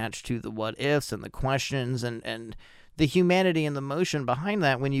get attached to the what-ifs and the questions and the humanity and the motion behind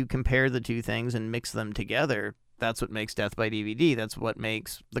that when you compare the two things and mix them together. That's what makes Death by DVD. That's what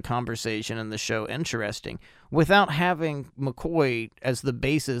makes the conversation and the show interesting. Without having McCoy as the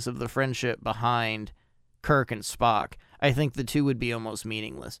basis of the friendship behind Kirk and Spock, I think the two would be almost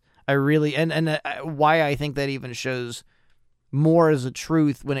meaningless. I really, and why I think that even shows more as a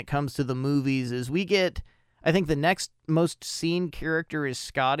truth when it comes to the movies is we get, I think the next most seen character is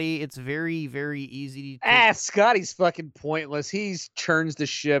Scotty. It's very, very easy to... Scotty's fucking pointless. He churns the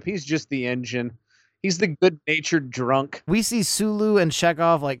ship. He's just the engine. He's the good-natured drunk. We see Sulu and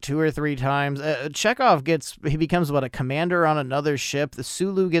Chekhov like 2 or 3 times. Chekhov he becomes a commander on another ship. The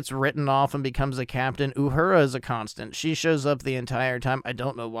Sulu gets written off and becomes a captain. Uhura is a constant. She shows up the entire time. I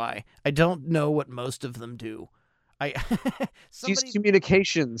don't know why. I don't know what most of them do. She's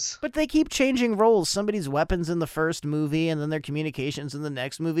communications. But they keep changing roles. Somebody's weapons in the first movie, and then their communications in the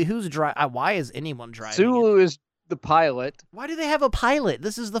next movie. Why is anyone driving? Sulu is the pilot. Why do they have a pilot?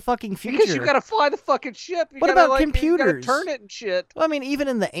 This is the fucking future. Because you gotta fly the fucking ship. What about computers? You gotta turn it and shit. Well, I mean, even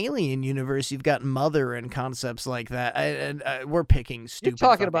in the Alien universe, you've got Mother and concepts like that. And we're picking stupid. You're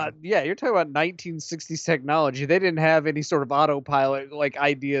talking about 1960s technology. They didn't have any sort of autopilot like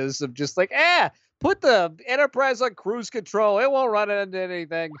ideas of just like, put the Enterprise on cruise control. It won't run into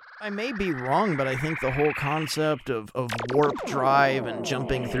anything. I may be wrong, but I think the whole concept of warp drive and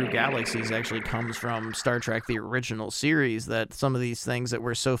jumping through galaxies actually comes from Star Trek, the original series, that some of these things that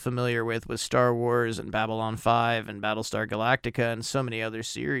we're so familiar with Star Wars and Babylon 5 and Battlestar Galactica and so many other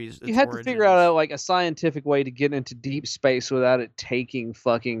series. You had to figure out a scientific way to get into deep space without it taking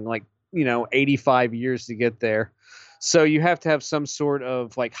fucking 85 years to get there. So you have to have some sort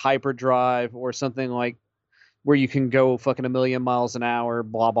of hyperdrive or something like where you can go fucking 1,000,000 miles an hour,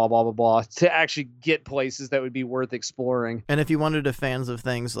 blah, blah, blah, blah, blah, to actually get places that would be worth exploring. And if you wondered if fans of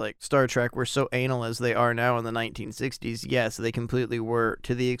things like Star Trek were so anal as they are now in the 1960s, yes, they completely were,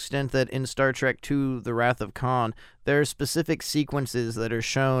 to the extent that in Star Trek II, The Wrath of Khan, there are specific sequences that are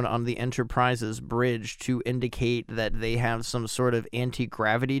shown on the Enterprise's bridge to indicate that they have some sort of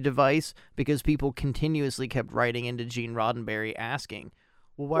anti-gravity device, because people continuously kept writing into Gene Roddenberry asking,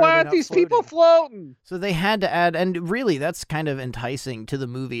 well, why aren't these people floating? So they had to add, and really that's kind of enticing to the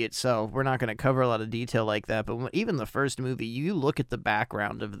movie itself. We're not going to cover a lot of detail like that, but even the first movie, you look at the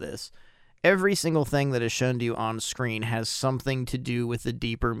background of this, Every single thing that is shown to you on screen has something to do with the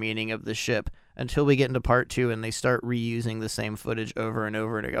deeper meaning of the ship until we get into part 2 and they start reusing the same footage over and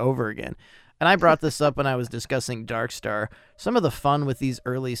over and over again. And I brought this up when I was discussing Dark Star. Some of the fun with these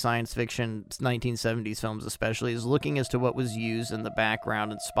early science fiction 1970s films especially is looking as to what was used in the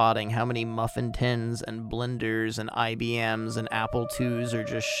background and spotting how many muffin tins and blenders and IBMs and Apple IIs are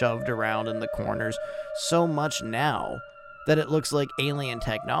just shoved around in the corners so much now that it looks like alien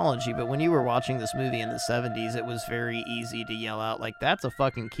technology. But when you were watching this movie in the 70s, it was very easy to yell out, like, that's a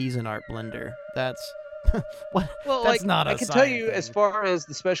fucking Cuisinart blender. That's... what? Well, That's like, not a I can tell you, thing. as far as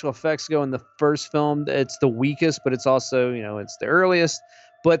the special effects go in the first film, it's the weakest, but it's also, it's the earliest.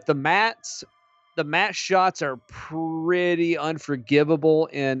 But the matte shots are pretty unforgivable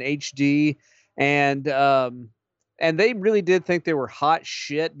in HD, and they really did think they were hot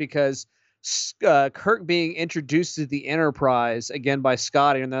shit because Kirk being introduced to the Enterprise again by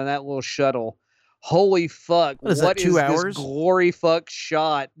Scotty, and then that little shuttle. Holy fuck. What is that, 2 hours? This glory fuck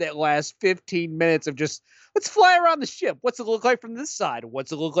shot that lasts 15 minutes of just, let's fly around the ship. What's it look like from this side?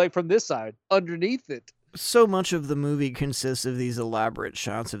 What's it look like from this side? Underneath it. So much of the movie consists of these elaborate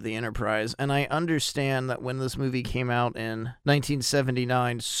shots of the Enterprise, and I understand that when this movie came out in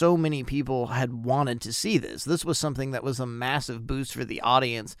 1979, so many people had wanted to see this. This was something that was a massive boost for the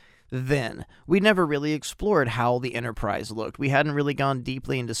audience. Then, we never really explored how the Enterprise looked. We hadn't really gone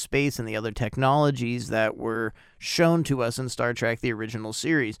deeply into space and the other technologies that were shown to us in Star Trek, the original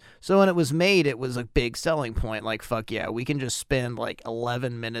series. So when it was made, it was a big selling point. Like, fuck yeah, we can just spend like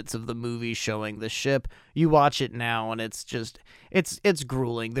 11 minutes of the movie showing the ship. You watch it now and it's just, it's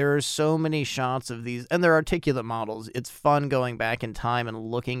grueling. There are so many shots of these, and they're articulate models. It's fun going back in time and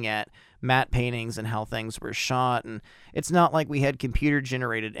looking at matte paintings and how things were shot, and it's not like we had computer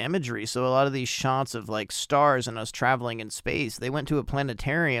generated imagery, so a lot of these shots of like stars and us traveling in space, they went to a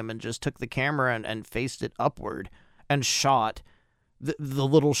planetarium and just took the camera and faced it upward and shot the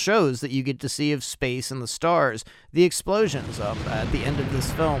little shows that you get to see of space and the stars. The explosions at the end of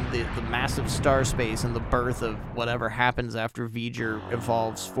this film, the massive star space and the birth of whatever happens after V'ger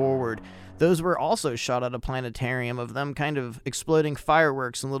evolves forward, those were also shot at a planetarium of them kind of exploding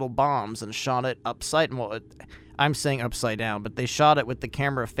fireworks and little bombs and shot it upside, well, I'm saying upside down, but they shot it with the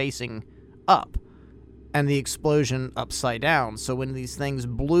camera facing up and the explosion upside down. So when these things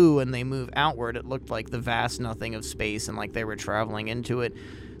blew and they move outward, it looked like the vast nothing of space and like they were traveling into it.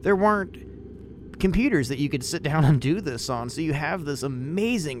 There weren't computers that you could sit down and do this on, so you have this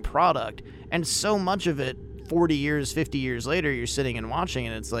amazing product, and so much of it 40 years, 50 years later, you're sitting and watching,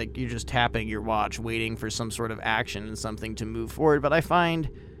 and it's like you're just tapping your watch, waiting for some sort of action and something to move forward. But I find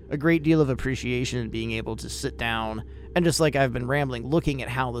a great deal of appreciation in being able to sit down and, just like I've been rambling, looking at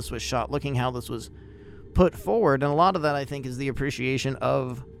how this was shot, looking how this was put forward. And a lot of that, I think, is the appreciation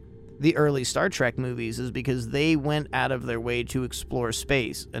of the early Star Trek movies, is because they went out of their way to explore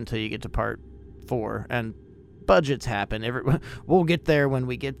space until you get to part 4. And budgets happen. We'll get there when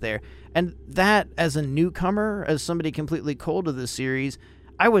we get there. And that, as a newcomer, as somebody completely cold to this series,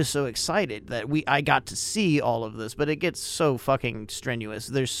 I was so excited that I got to see all of this, but it gets so fucking strenuous.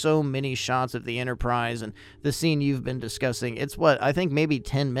 There's so many shots of the Enterprise, and the scene you've been discussing, it's I think maybe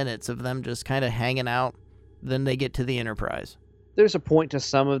 10 minutes of them just kind of hanging out, then they get to the Enterprise. There's a point to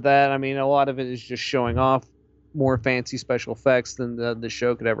some of that. I mean, a lot of it is just showing off more fancy special effects than the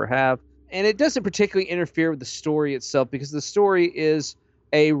show could ever have. And it doesn't particularly interfere with the story itself, because the story is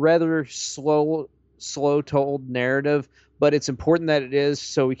a rather slow told narrative, but it's important that it is,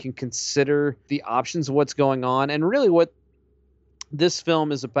 so we can consider the options of what's going on. And really what this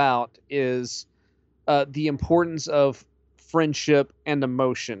film is about is the importance of friendship and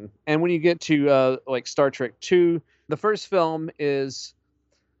emotion. And when you get to like Star Trek II, the first film is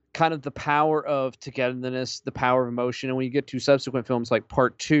kind of the power of togetherness, the power of emotion. And when you get to subsequent films like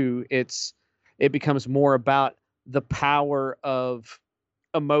Part 2, it becomes more about the power of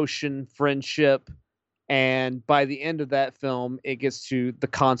emotion, friendship, and by the end of that film, it gets to the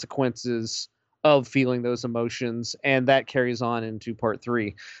consequences of feeling those emotions, and that carries on into Part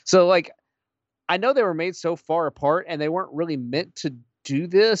 3. So, like, I know they were made so far apart, and they weren't really meant to do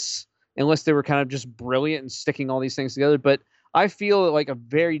this unless they were kind of just brilliant and sticking all these things together, but I feel like a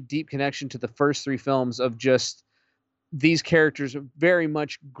very deep connection to the first 3 films of just these characters very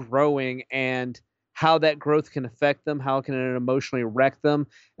much growing, and how that growth can affect them, how can it emotionally wreck them,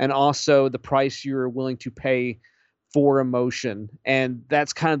 and also the price you're willing to pay for emotion. And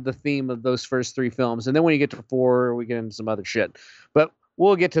that's kind of the theme of those first 3 films. And then when you get to 4, we get into some other shit. But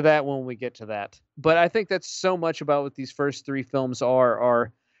we'll get to that when we get to that. But I think that's so much about what these first 3 films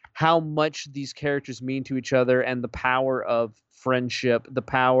are how much these characters mean to each other and the power of friendship, the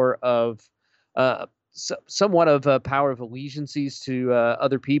power of somewhat of a power of allegiances to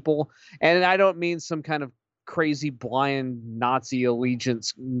other people. And I don't mean some kind of crazy blind Nazi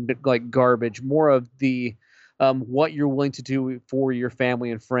allegiance like garbage, more of the what you're willing to do for your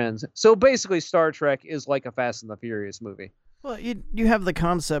family and friends. So basically, Star Trek is like a Fast and the Furious movie. Well, you have the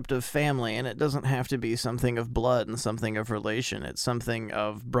concept of family, and it doesn't have to be something of blood and something of relation. It's something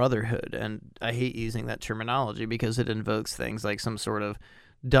of brotherhood, and I hate using that terminology because it invokes things like some sort of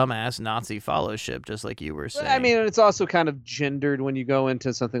dumbass Nazi fellowship, just like you were saying. I mean, it's also kind of gendered when you go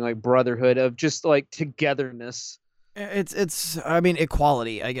into something like brotherhood of just like togetherness. I mean,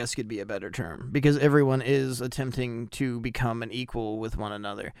 equality, I guess, could be a better term, because everyone is attempting to become an equal with one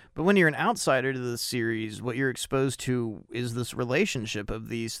another. But when you're an outsider to the series, what you're exposed to is this relationship of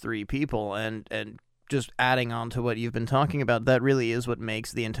these three people, and just adding on to what you've been talking about, that really is what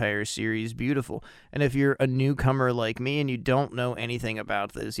makes the entire series beautiful. And if you're a newcomer like me and you don't know anything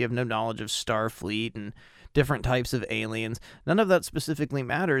about this, you have no knowledge of Starfleet and different types of aliens, none of that specifically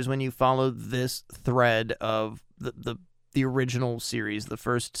matters when you follow this thread of the original series, the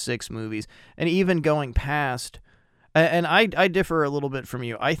first 6 movies, and even going past. And I differ a little bit from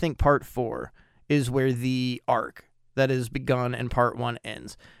you. I think part 4 is where the arc that is begun and part 1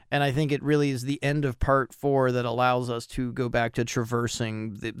 ends. And I think it really is the end of part 4 that allows us to go back to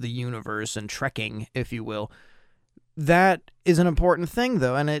traversing the universe and trekking, if you will. That is an important thing,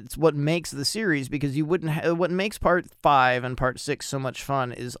 though, and it's what makes the series, because you wouldn't what makes part 5 and part 6 so much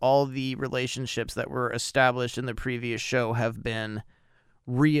fun is all the relationships that were established in the previous show have been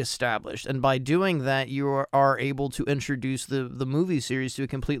reestablished. And by doing that, you are able to introduce the movie series to a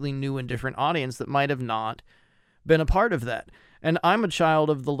completely new and different audience that might have not been a part of that. And I'm a child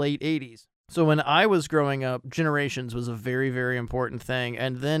of the late 80s. So when I was growing up, Generations was a very, very important thing,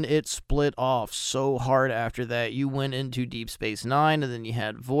 and then it split off so hard after that. You went into Deep Space Nine, and then you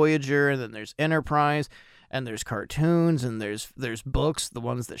had Voyager, and then there's Enterprise, and there's cartoons, and there's books, the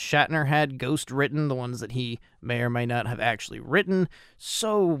ones that Shatner had ghost-written, the ones that he may or may not have actually written,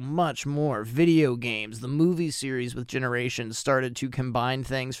 so much more. Video games, the movie series with Generations started to combine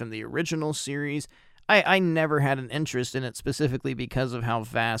things from the original series. I never had an interest in it specifically because of how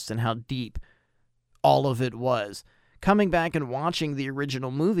vast and how deep all of it was. Coming back and watching the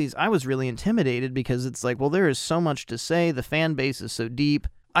original movies, I was really intimidated because it's like, well, there is so much to say. The fan base is so deep.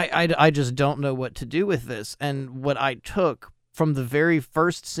 I just don't know what to do with this. And what I took from the very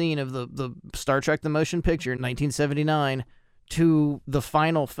first scene of the Star Trek The Motion Picture in 1979 to the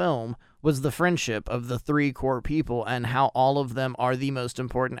final film was the friendship of the 3 core people and how all of them are the most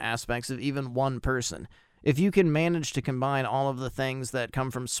important aspects of even one person. If you can manage to combine all of the things that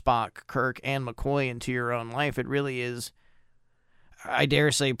come from Spock, Kirk, and McCoy into your own life, it really is, I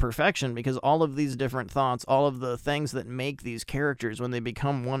dare say, perfection, because all of these different thoughts, all of the things that make these characters when they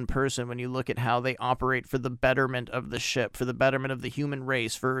become one person, when you look at how they operate for the betterment of the ship, for the betterment of the human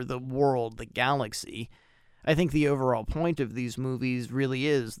race, for the world, the galaxy, I think the overall point of these movies really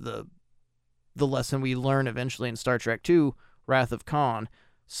is the lesson we learn eventually in Star Trek II, Wrath of Khan.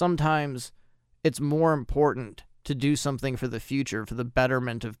 Sometimes it's more important to do something for the future, for the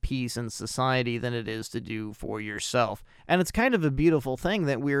betterment of peace and society, than it is to do for yourself. And it's kind of a beautiful thing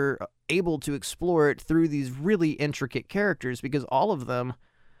that we're able to explore it through these really intricate characters, because all of them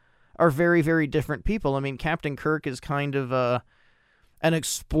are very, very different people. I mean, Captain Kirk is kind of an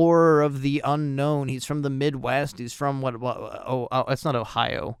explorer of the unknown. He's from the Midwest. He's from it's not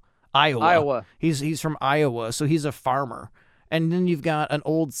Ohio. Iowa. He's from Iowa, so he's a farmer. And then you've got an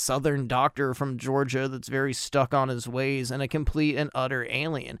old Southern doctor from Georgia that's very stuck on his ways, and a complete and utter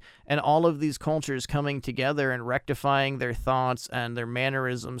alien. And all of these cultures coming together and rectifying their thoughts and their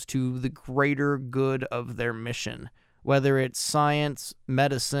mannerisms to the greater good of their mission, whether it's science,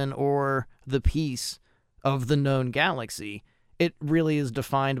 medicine, or the peace of the known galaxy. It really is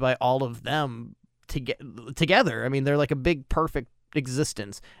defined by all of them together. I mean, they're like a big, perfect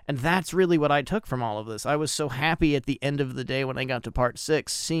existence. And that's really what I took from all of this. I was so happy at the end of the day when I got to part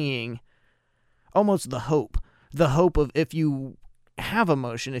 6, seeing almost the hope of, if you have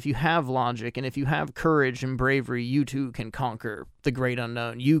emotion, if you have logic, and if you have courage and bravery, you too can conquer the great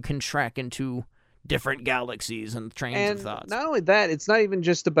unknown. You can trek into different galaxies and trains of thoughts. Not only that, it's not even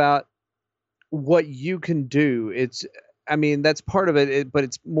just about what you can do. That's part of it, but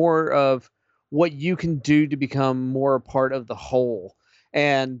it's more of what you can do to become more a part of the whole,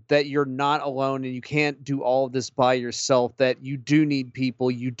 and that you're not alone and you can't do all of this by yourself, that you do need people,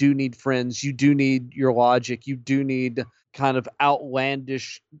 you do need friends, you do need your logic, you do need kind of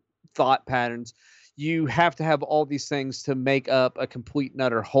outlandish thought patterns. you have to have all these things to make up a complete and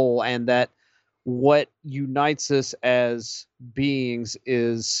utter whole, and that what unites us as beings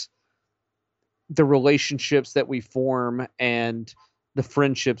is the relationships that we form and the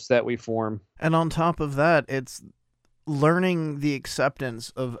friendships that we form. And on top of that, it's learning the acceptance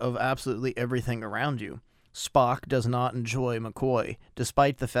of absolutely everything around you. Spock does not enjoy McCoy.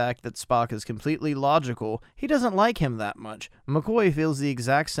 Despite the fact that Spock is completely logical, he doesn't like him that much. McCoy feels the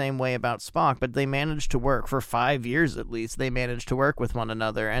exact same way about Spock, but they managed to work, for 5 years at least, they managed to work with one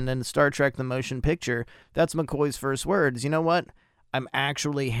another. And in Star Trek The Motion Picture, that's McCoy's first words. You know what? I'm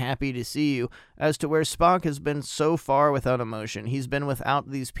actually happy to see you. As to where Spock has been so far without emotion, he's been without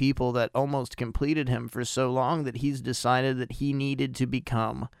these people that almost completed him for so long that he's decided that he needed to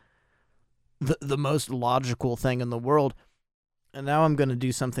become the most logical thing in the world. And now I'm going to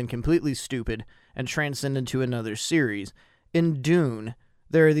do something completely stupid and transcend into another series. In Dune,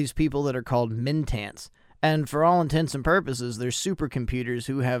 there are these people that are called Mintants. And for all intents and purposes, they're supercomputers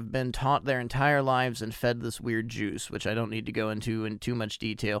who have been taught their entire lives and fed this weird juice, which I don't need to go into in too much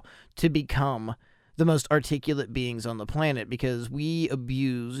detail, to become the most articulate beings on the planet, because we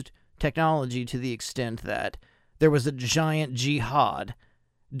abused technology to the extent that there was a giant jihad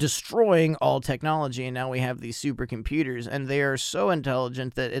destroying all technology, and now we have these supercomputers, and they are so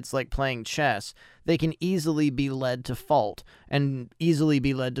intelligent that it's like playing chess. They can easily be led to fault and easily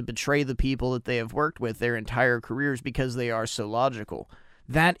be led to betray the people that they have worked with their entire careers because they are so logical.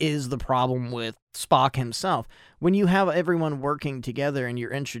 That is the problem with Spock himself. When you have everyone working together and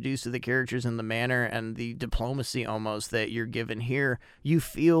you're introduced to the characters in the manner and the diplomacy almost that you're given here, you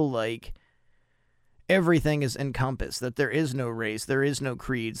feel like everything is encompassed, that there is no race, there is no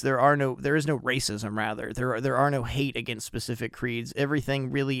creeds, there is no racism, rather. There are no hate against specific creeds.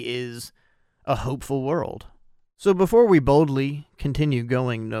 Everything really is a hopeful world. So before we boldly continue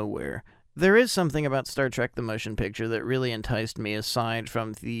going nowhere, there is something about Star Trek The Motion Picture that really enticed me aside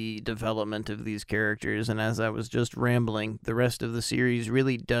from the development of these characters, and as I was just rambling, the rest of the series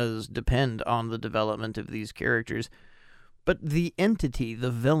really does depend on the development of these characters. But the entity, the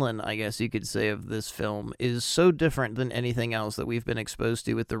villain, I guess you could say, of this film is so different than anything else that we've been exposed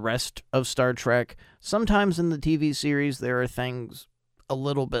to with the rest of Star Trek. Sometimes in the TV series there are things a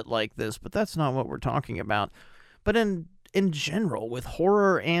little bit like this, but that's not what we're talking about. But in general, with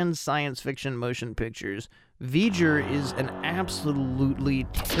horror and science fiction motion pictures, V'Ger is an absolutely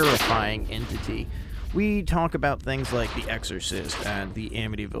terrifying entity. We talk about things like The Exorcist and the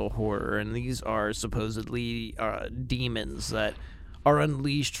Amityville Horror, and these are supposedly demons that are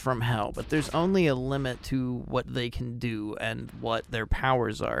unleashed from hell, but there's only a limit to what they can do and what their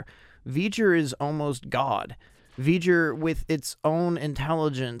powers are. V'Ger is almost God. V'Ger, with its own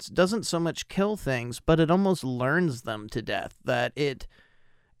intelligence, doesn't so much kill things, but it almost learns them to death, that it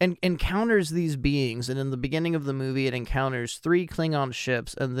encounters these beings, and in the beginning of the movie it encounters 3 Klingon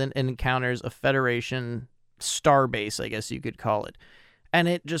ships, and then it encounters a Federation starbase, I guess you could call it. And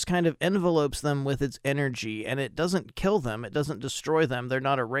it just kind of envelopes them with its energy, and it doesn't kill them, it doesn't destroy them, they're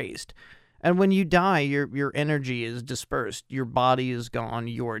not erased. And when you die, your energy is dispersed, your body is gone,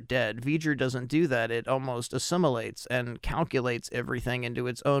 you're dead. V'Ger doesn't do that. It almost assimilates and calculates everything into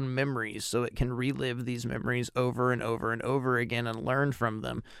its own memories so it can relive these memories over and over and over again and learn from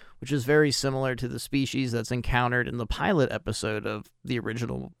them, which is very similar to the species that's encountered in the pilot episode of the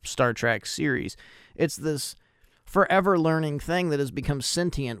original Star Trek series. It's this forever learning thing that has become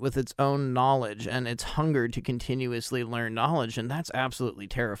sentient with its own knowledge and its hunger to continuously learn knowledge, and that's absolutely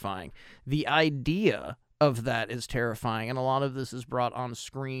terrifying. The idea of that is terrifying, and a lot of this is brought on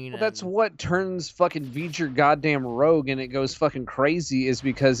screen. Well, that's what turns fucking V'Ger goddamn rogue, and it goes fucking crazy, is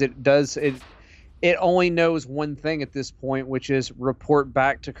because it only knows one thing at this point, which is report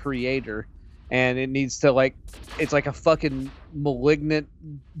back to Creator. And it needs to, it's like a fucking malignant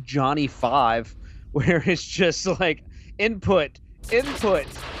Johnny Five, where it's just like input,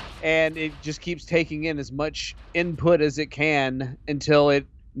 and it just keeps taking in as much input as it can until it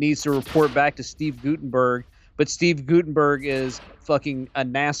needs to report back to Steve Guttenberg. But Steve Guttenberg is fucking a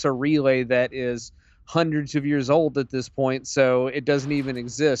NASA relay that is hundreds of years old at this point, so it doesn't even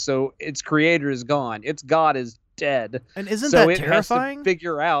exist. So its creator is gone. Its God is dead. And isn't so that it terrifying? Has to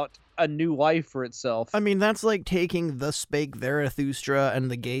figure out a new life for itself. I mean, that's like taking Thus Spake Zarathustra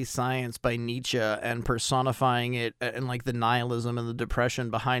and the gay science by Nietzsche and personifying it and like the nihilism and the depression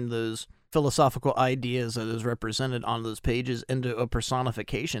behind those philosophical ideas that is represented on those pages into a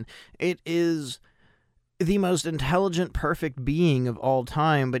personification. It is the most intelligent, perfect being of all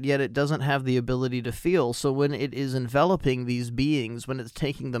time, but yet it doesn't have the ability to feel. So when it is enveloping these beings, when it's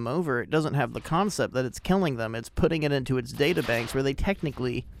taking them over, it doesn't have the concept that it's killing them. It's putting it into its databanks where they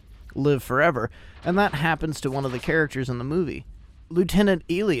technically live forever. And that happens to one of the characters in the movie. Lieutenant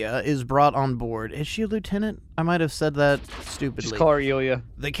Elia is brought on board. Is she a lieutenant? I might have said that stupidly. Just call her Elia.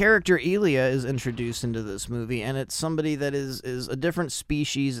 The character Elia is introduced into this movie, and it's somebody that is a different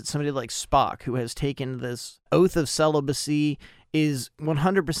species. It's somebody like Spock, who has taken this oath of celibacy, is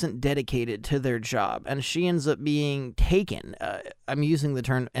 100% dedicated to their job, and she ends up being taken. I'm using the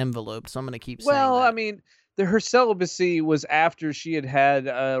term envelope, so I'm going to keep saying that. Well, I mean, her celibacy was after she had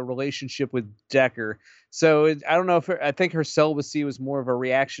a relationship with Decker. So I don't know if I think her celibacy was more of a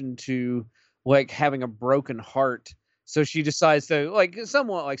reaction to like having a broken heart. So she decides to, like,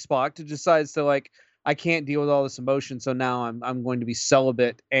 somewhat like Spock, decides to, like, I can't deal with all this emotion, so now I'm going to be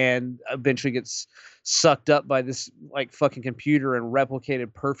celibate, and eventually gets sucked up by this like fucking computer and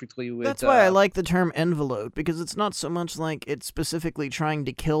replicated perfectly with. That's why I like the term envelope, because it's not so much like it's specifically trying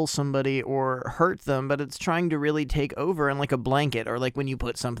to kill somebody or hurt them, but it's trying to really take over, and like a blanket, or like when you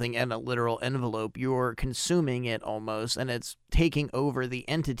put something in a literal envelope, you're consuming it almost, and it's taking over the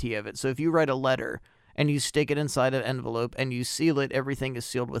entity of it. So if you write a letter and you stick it inside an envelope, and you seal it, everything is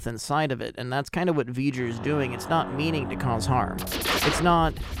sealed with inside of it. And that's kind of what V'ger is doing. It's not meaning to cause harm. It's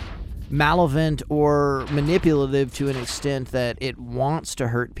not malevolent or manipulative to an extent that it wants to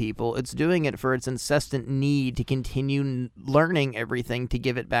hurt people. It's doing it for its incessant need to continue learning everything to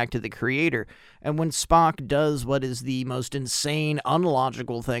give it back to the creator. And when Spock does what is the most insane,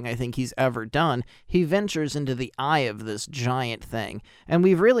 unlogical thing I think he's ever done, he ventures into the eye of this giant thing. And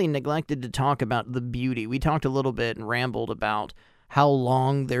we've really neglected to talk about the beauty. We talked a little bit and rambled about how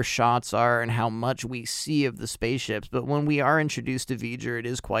long their shots are and how much we see of the spaceships, but when we are introduced to V'ger, it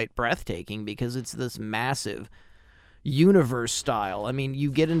is quite breathtaking because it's this massive universe style. I mean, you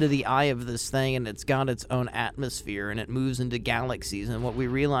get into the eye of this thing and it's got its own atmosphere and it moves into galaxies, and what we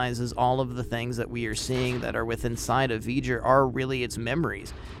realize is all of the things that we are seeing that are within inside of V'ger are really its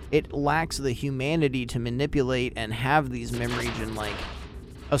memories. It lacks the humanity to manipulate and have these memories in like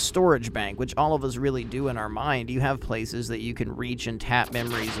a storage bank, which all of us really do in our mind. You have places that you can reach and tap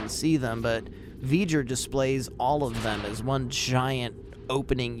memories and see them, but V'ger displays all of them as one giant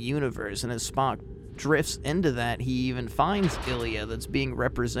opening universe, and as Spock drifts into that, he even finds Ilia that's being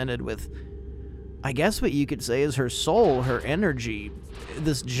represented with, I guess what you could say is her soul, her energy,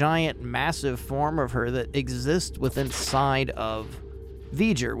 this giant, massive form of her that exists within inside of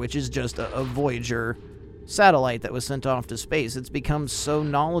V'ger, which is just a Voyager satellite that was sent off to space. It's become so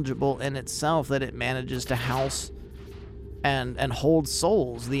knowledgeable in itself that it manages to house and hold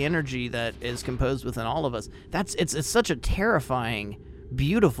souls, the energy that is composed within all of us. It's such a terrifying,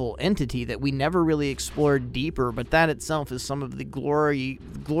 beautiful entity that we never really explored deeper, but that itself is some of the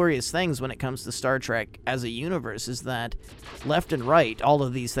glorious things when it comes to Star Trek as a universe, is that left and right, all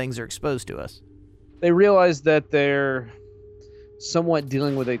of these things are exposed to us. They realize that they're somewhat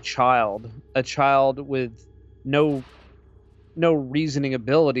dealing with a child with no reasoning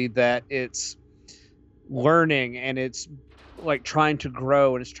ability, that it's learning and it's like trying to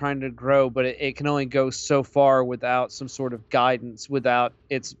grow, but it can only go so far without some sort of guidance, without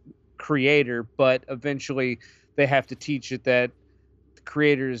its creator. But eventually they have to teach it that the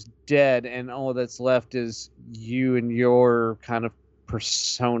creator is dead and all that's left is you and your kind of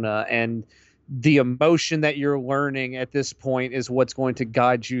persona, and the emotion that you're learning at this point is what's going to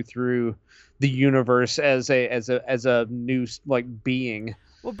guide you through the universe as a new like being.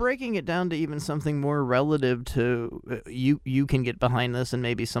 Well, breaking it down to even something more relative to you can get behind this, and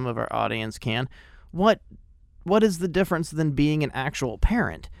maybe some of our audience can. What is the difference than being an actual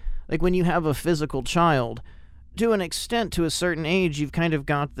parent? Like when you have a physical child, to an extent, to a certain age, you've kind of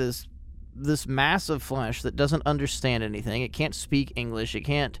got this massive flesh that doesn't understand anything. It can't speak English. It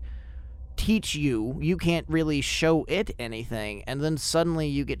can't teach you can't really show it anything, and then suddenly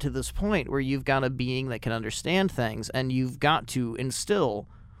you get to this point where you've got a being that can understand things, and you've got to instill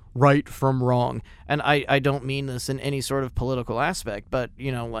right from wrong. And I don't mean this in any sort of political aspect, but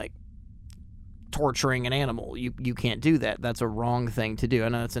like torturing an animal, you can't do that. That's a wrong thing to do. I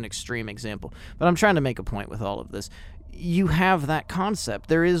know it's an extreme example, but I'm trying to make a point with all of this. You have that concept.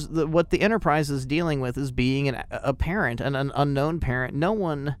 There is what the Enterprise is dealing with is being a parent, an unknown parent.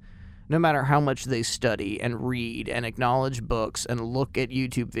 No matter how much they study and read and acknowledge books and look at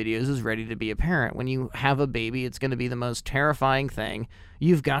YouTube videos, is ready to be a parent. When you have a baby, it's going to be the most terrifying thing.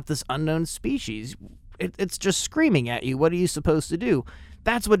 You've got this unknown species. It's just screaming at you. What are you supposed to do?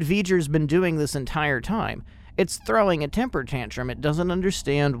 That's what V'ger's been doing this entire time. It's throwing a temper tantrum. It doesn't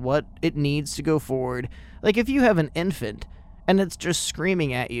understand what it needs to go forward. Like if you have an infant and it's just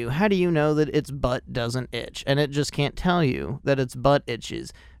screaming at you, how do you know that its butt doesn't itch? And it just can't tell you that its butt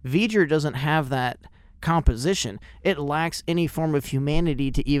itches. V'ger doesn't have that composition. It lacks any form of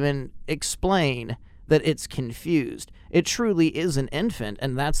humanity to even explain that it's confused. It truly is an infant,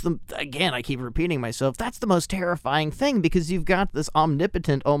 and that's again, I keep repeating myself, that's the most terrifying thing, because you've got this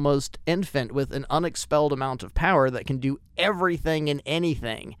omnipotent, almost infant with an unexpelled amount of power that can do everything and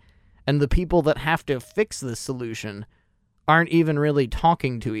anything, and the people that have to fix this solution aren't even really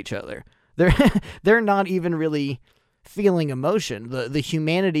talking to each other. They're not even really feeling emotion. The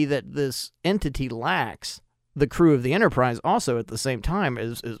humanity that this entity lacks, the crew of the Enterprise also at the same time,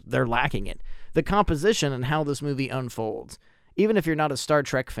 is they're lacking it. The composition and how this movie unfolds, even if you're not a Star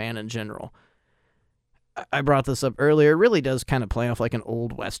Trek fan in general, I brought this up earlier, it really does kind of play off like an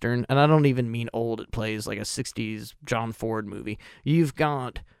old Western, and I don't even mean old, it plays like a 60s John Ford movie. You've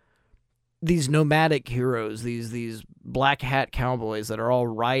got these nomadic heroes, these black hat cowboys that are all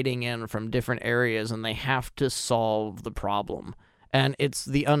riding in from different areas, and they have to solve the problem. And it's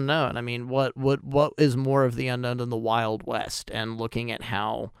the unknown. I mean, what is more of the unknown than the Wild West? And looking at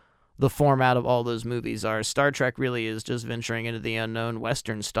how the format of all those movies are, Star Trek really is just venturing into the unknown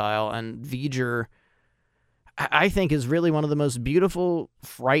Western style, and V'Ger, I think, is really one of the most beautiful,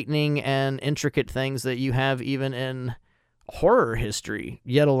 frightening, and intricate things that you have even in horror history,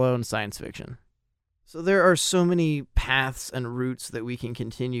 yet alone science fiction. So there are so many paths and routes that we can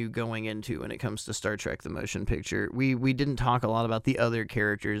continue going into when it comes to Star Trek the Motion Picture. We didn't talk a lot about the other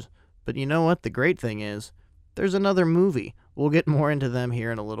characters, but you know what? The great thing is, there's another movie. We'll get more into them here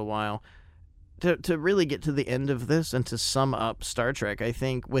in a little while. To really get to the end of this and to sum up Star Trek, I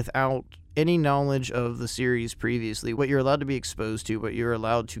think without any knowledge of the series previously, what you're allowed to be exposed to, what you're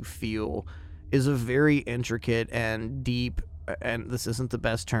allowed to feel, is a very intricate and deep, and this isn't the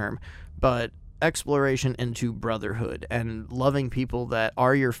best term, but exploration into brotherhood and loving people that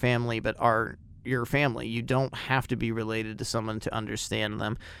are your family but are your family. You don't have to be related to someone to understand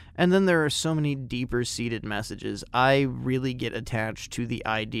them. And then there are so many deeper seated messages. I really get attached to the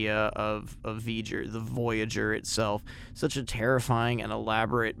idea of V'Ger, the Voyager itself. Such a terrifying and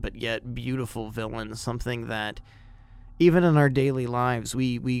elaborate but yet beautiful villain, something that even in our daily lives,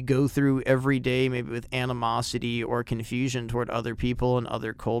 we go through every day, maybe with animosity or confusion toward other people and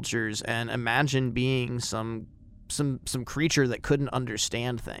other cultures, and imagine being some creature that couldn't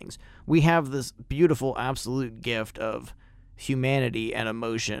understand things. We have this beautiful absolute gift of humanity and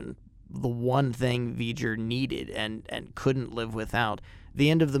emotion, the one thing V'Ger needed and couldn't live without.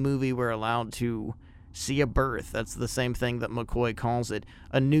 The end of the movie, we're allowed to see a birth. That's the same thing that McCoy calls it.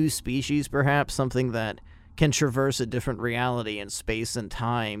 A new species, perhaps, something that can traverse a different reality in space and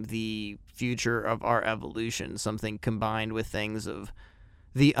time, the future of our evolution, something combined with things of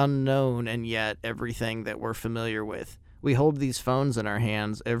the unknown and yet everything that we're familiar with. We hold these phones in our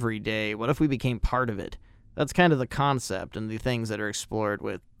hands every day. What if we became part of it? That's kind of the concept and the things that are explored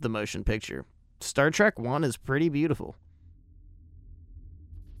with the motion picture. Star Trek 1 is pretty beautiful.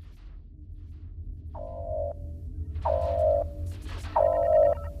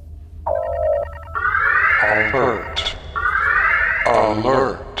 Alert.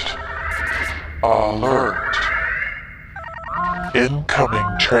 Alert. Alert.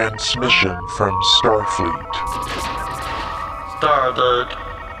 Incoming transmission from Starfleet. Stardate.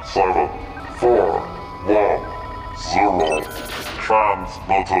 7410.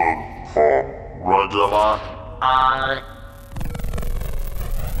 Transmitted from Regular eye.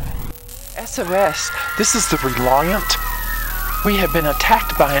 SOS, this is the Reliant. We have been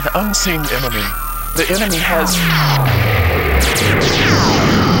attacked by an unseen enemy. The enemy has...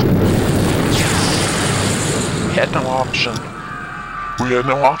 We had no option. We had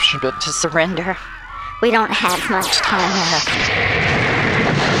no option but To surrender. We don't have much time left.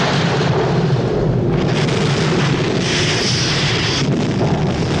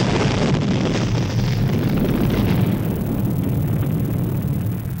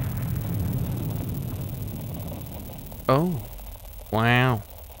 Oh, wow.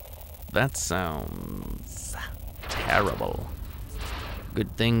 That sounds terrible.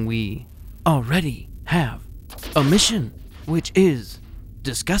 Good thing we already have a mission, which is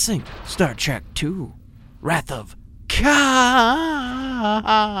discussing Star Trek II, Wrath of Khan.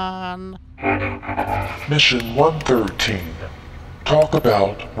 Mission 113. Talk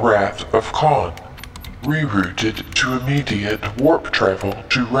about Wrath of Khan. Rerouted to immediate warp travel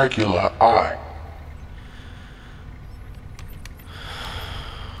to Regular Eye.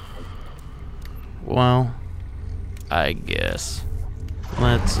 Well, I guess.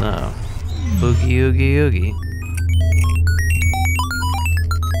 Let's, boogie oogie oogie.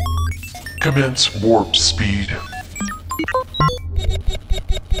 Commence warp speed.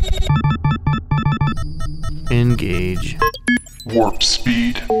 Engage. Warp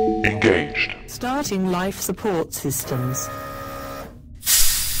speed engaged. Starting life support systems.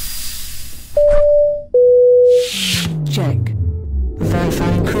 Check.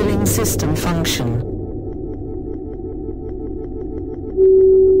 Verifying cooling system function.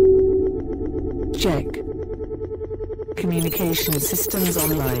 Check. Communication systems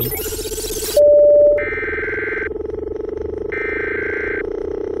online.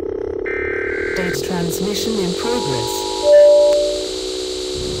 Data transmission in progress.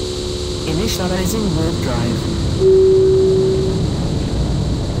 Initializing warp drive.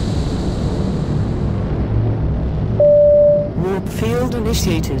 Warp field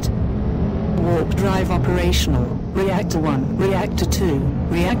initiated. Warp drive operational. Reactor 1, Reactor 2,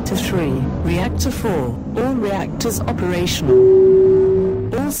 Reactor 3, Reactor 4. All reactors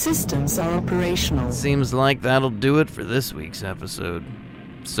operational. All systems are operational. Seems like that'll do it for this week's episode.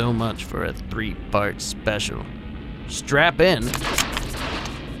 So much for a 3-part special. Strap in.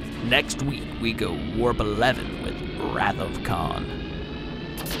 Next week we go Warp 11 with Wrath of Khan.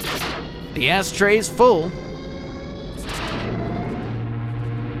 The ashtray's full.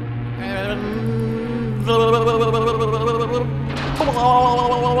 And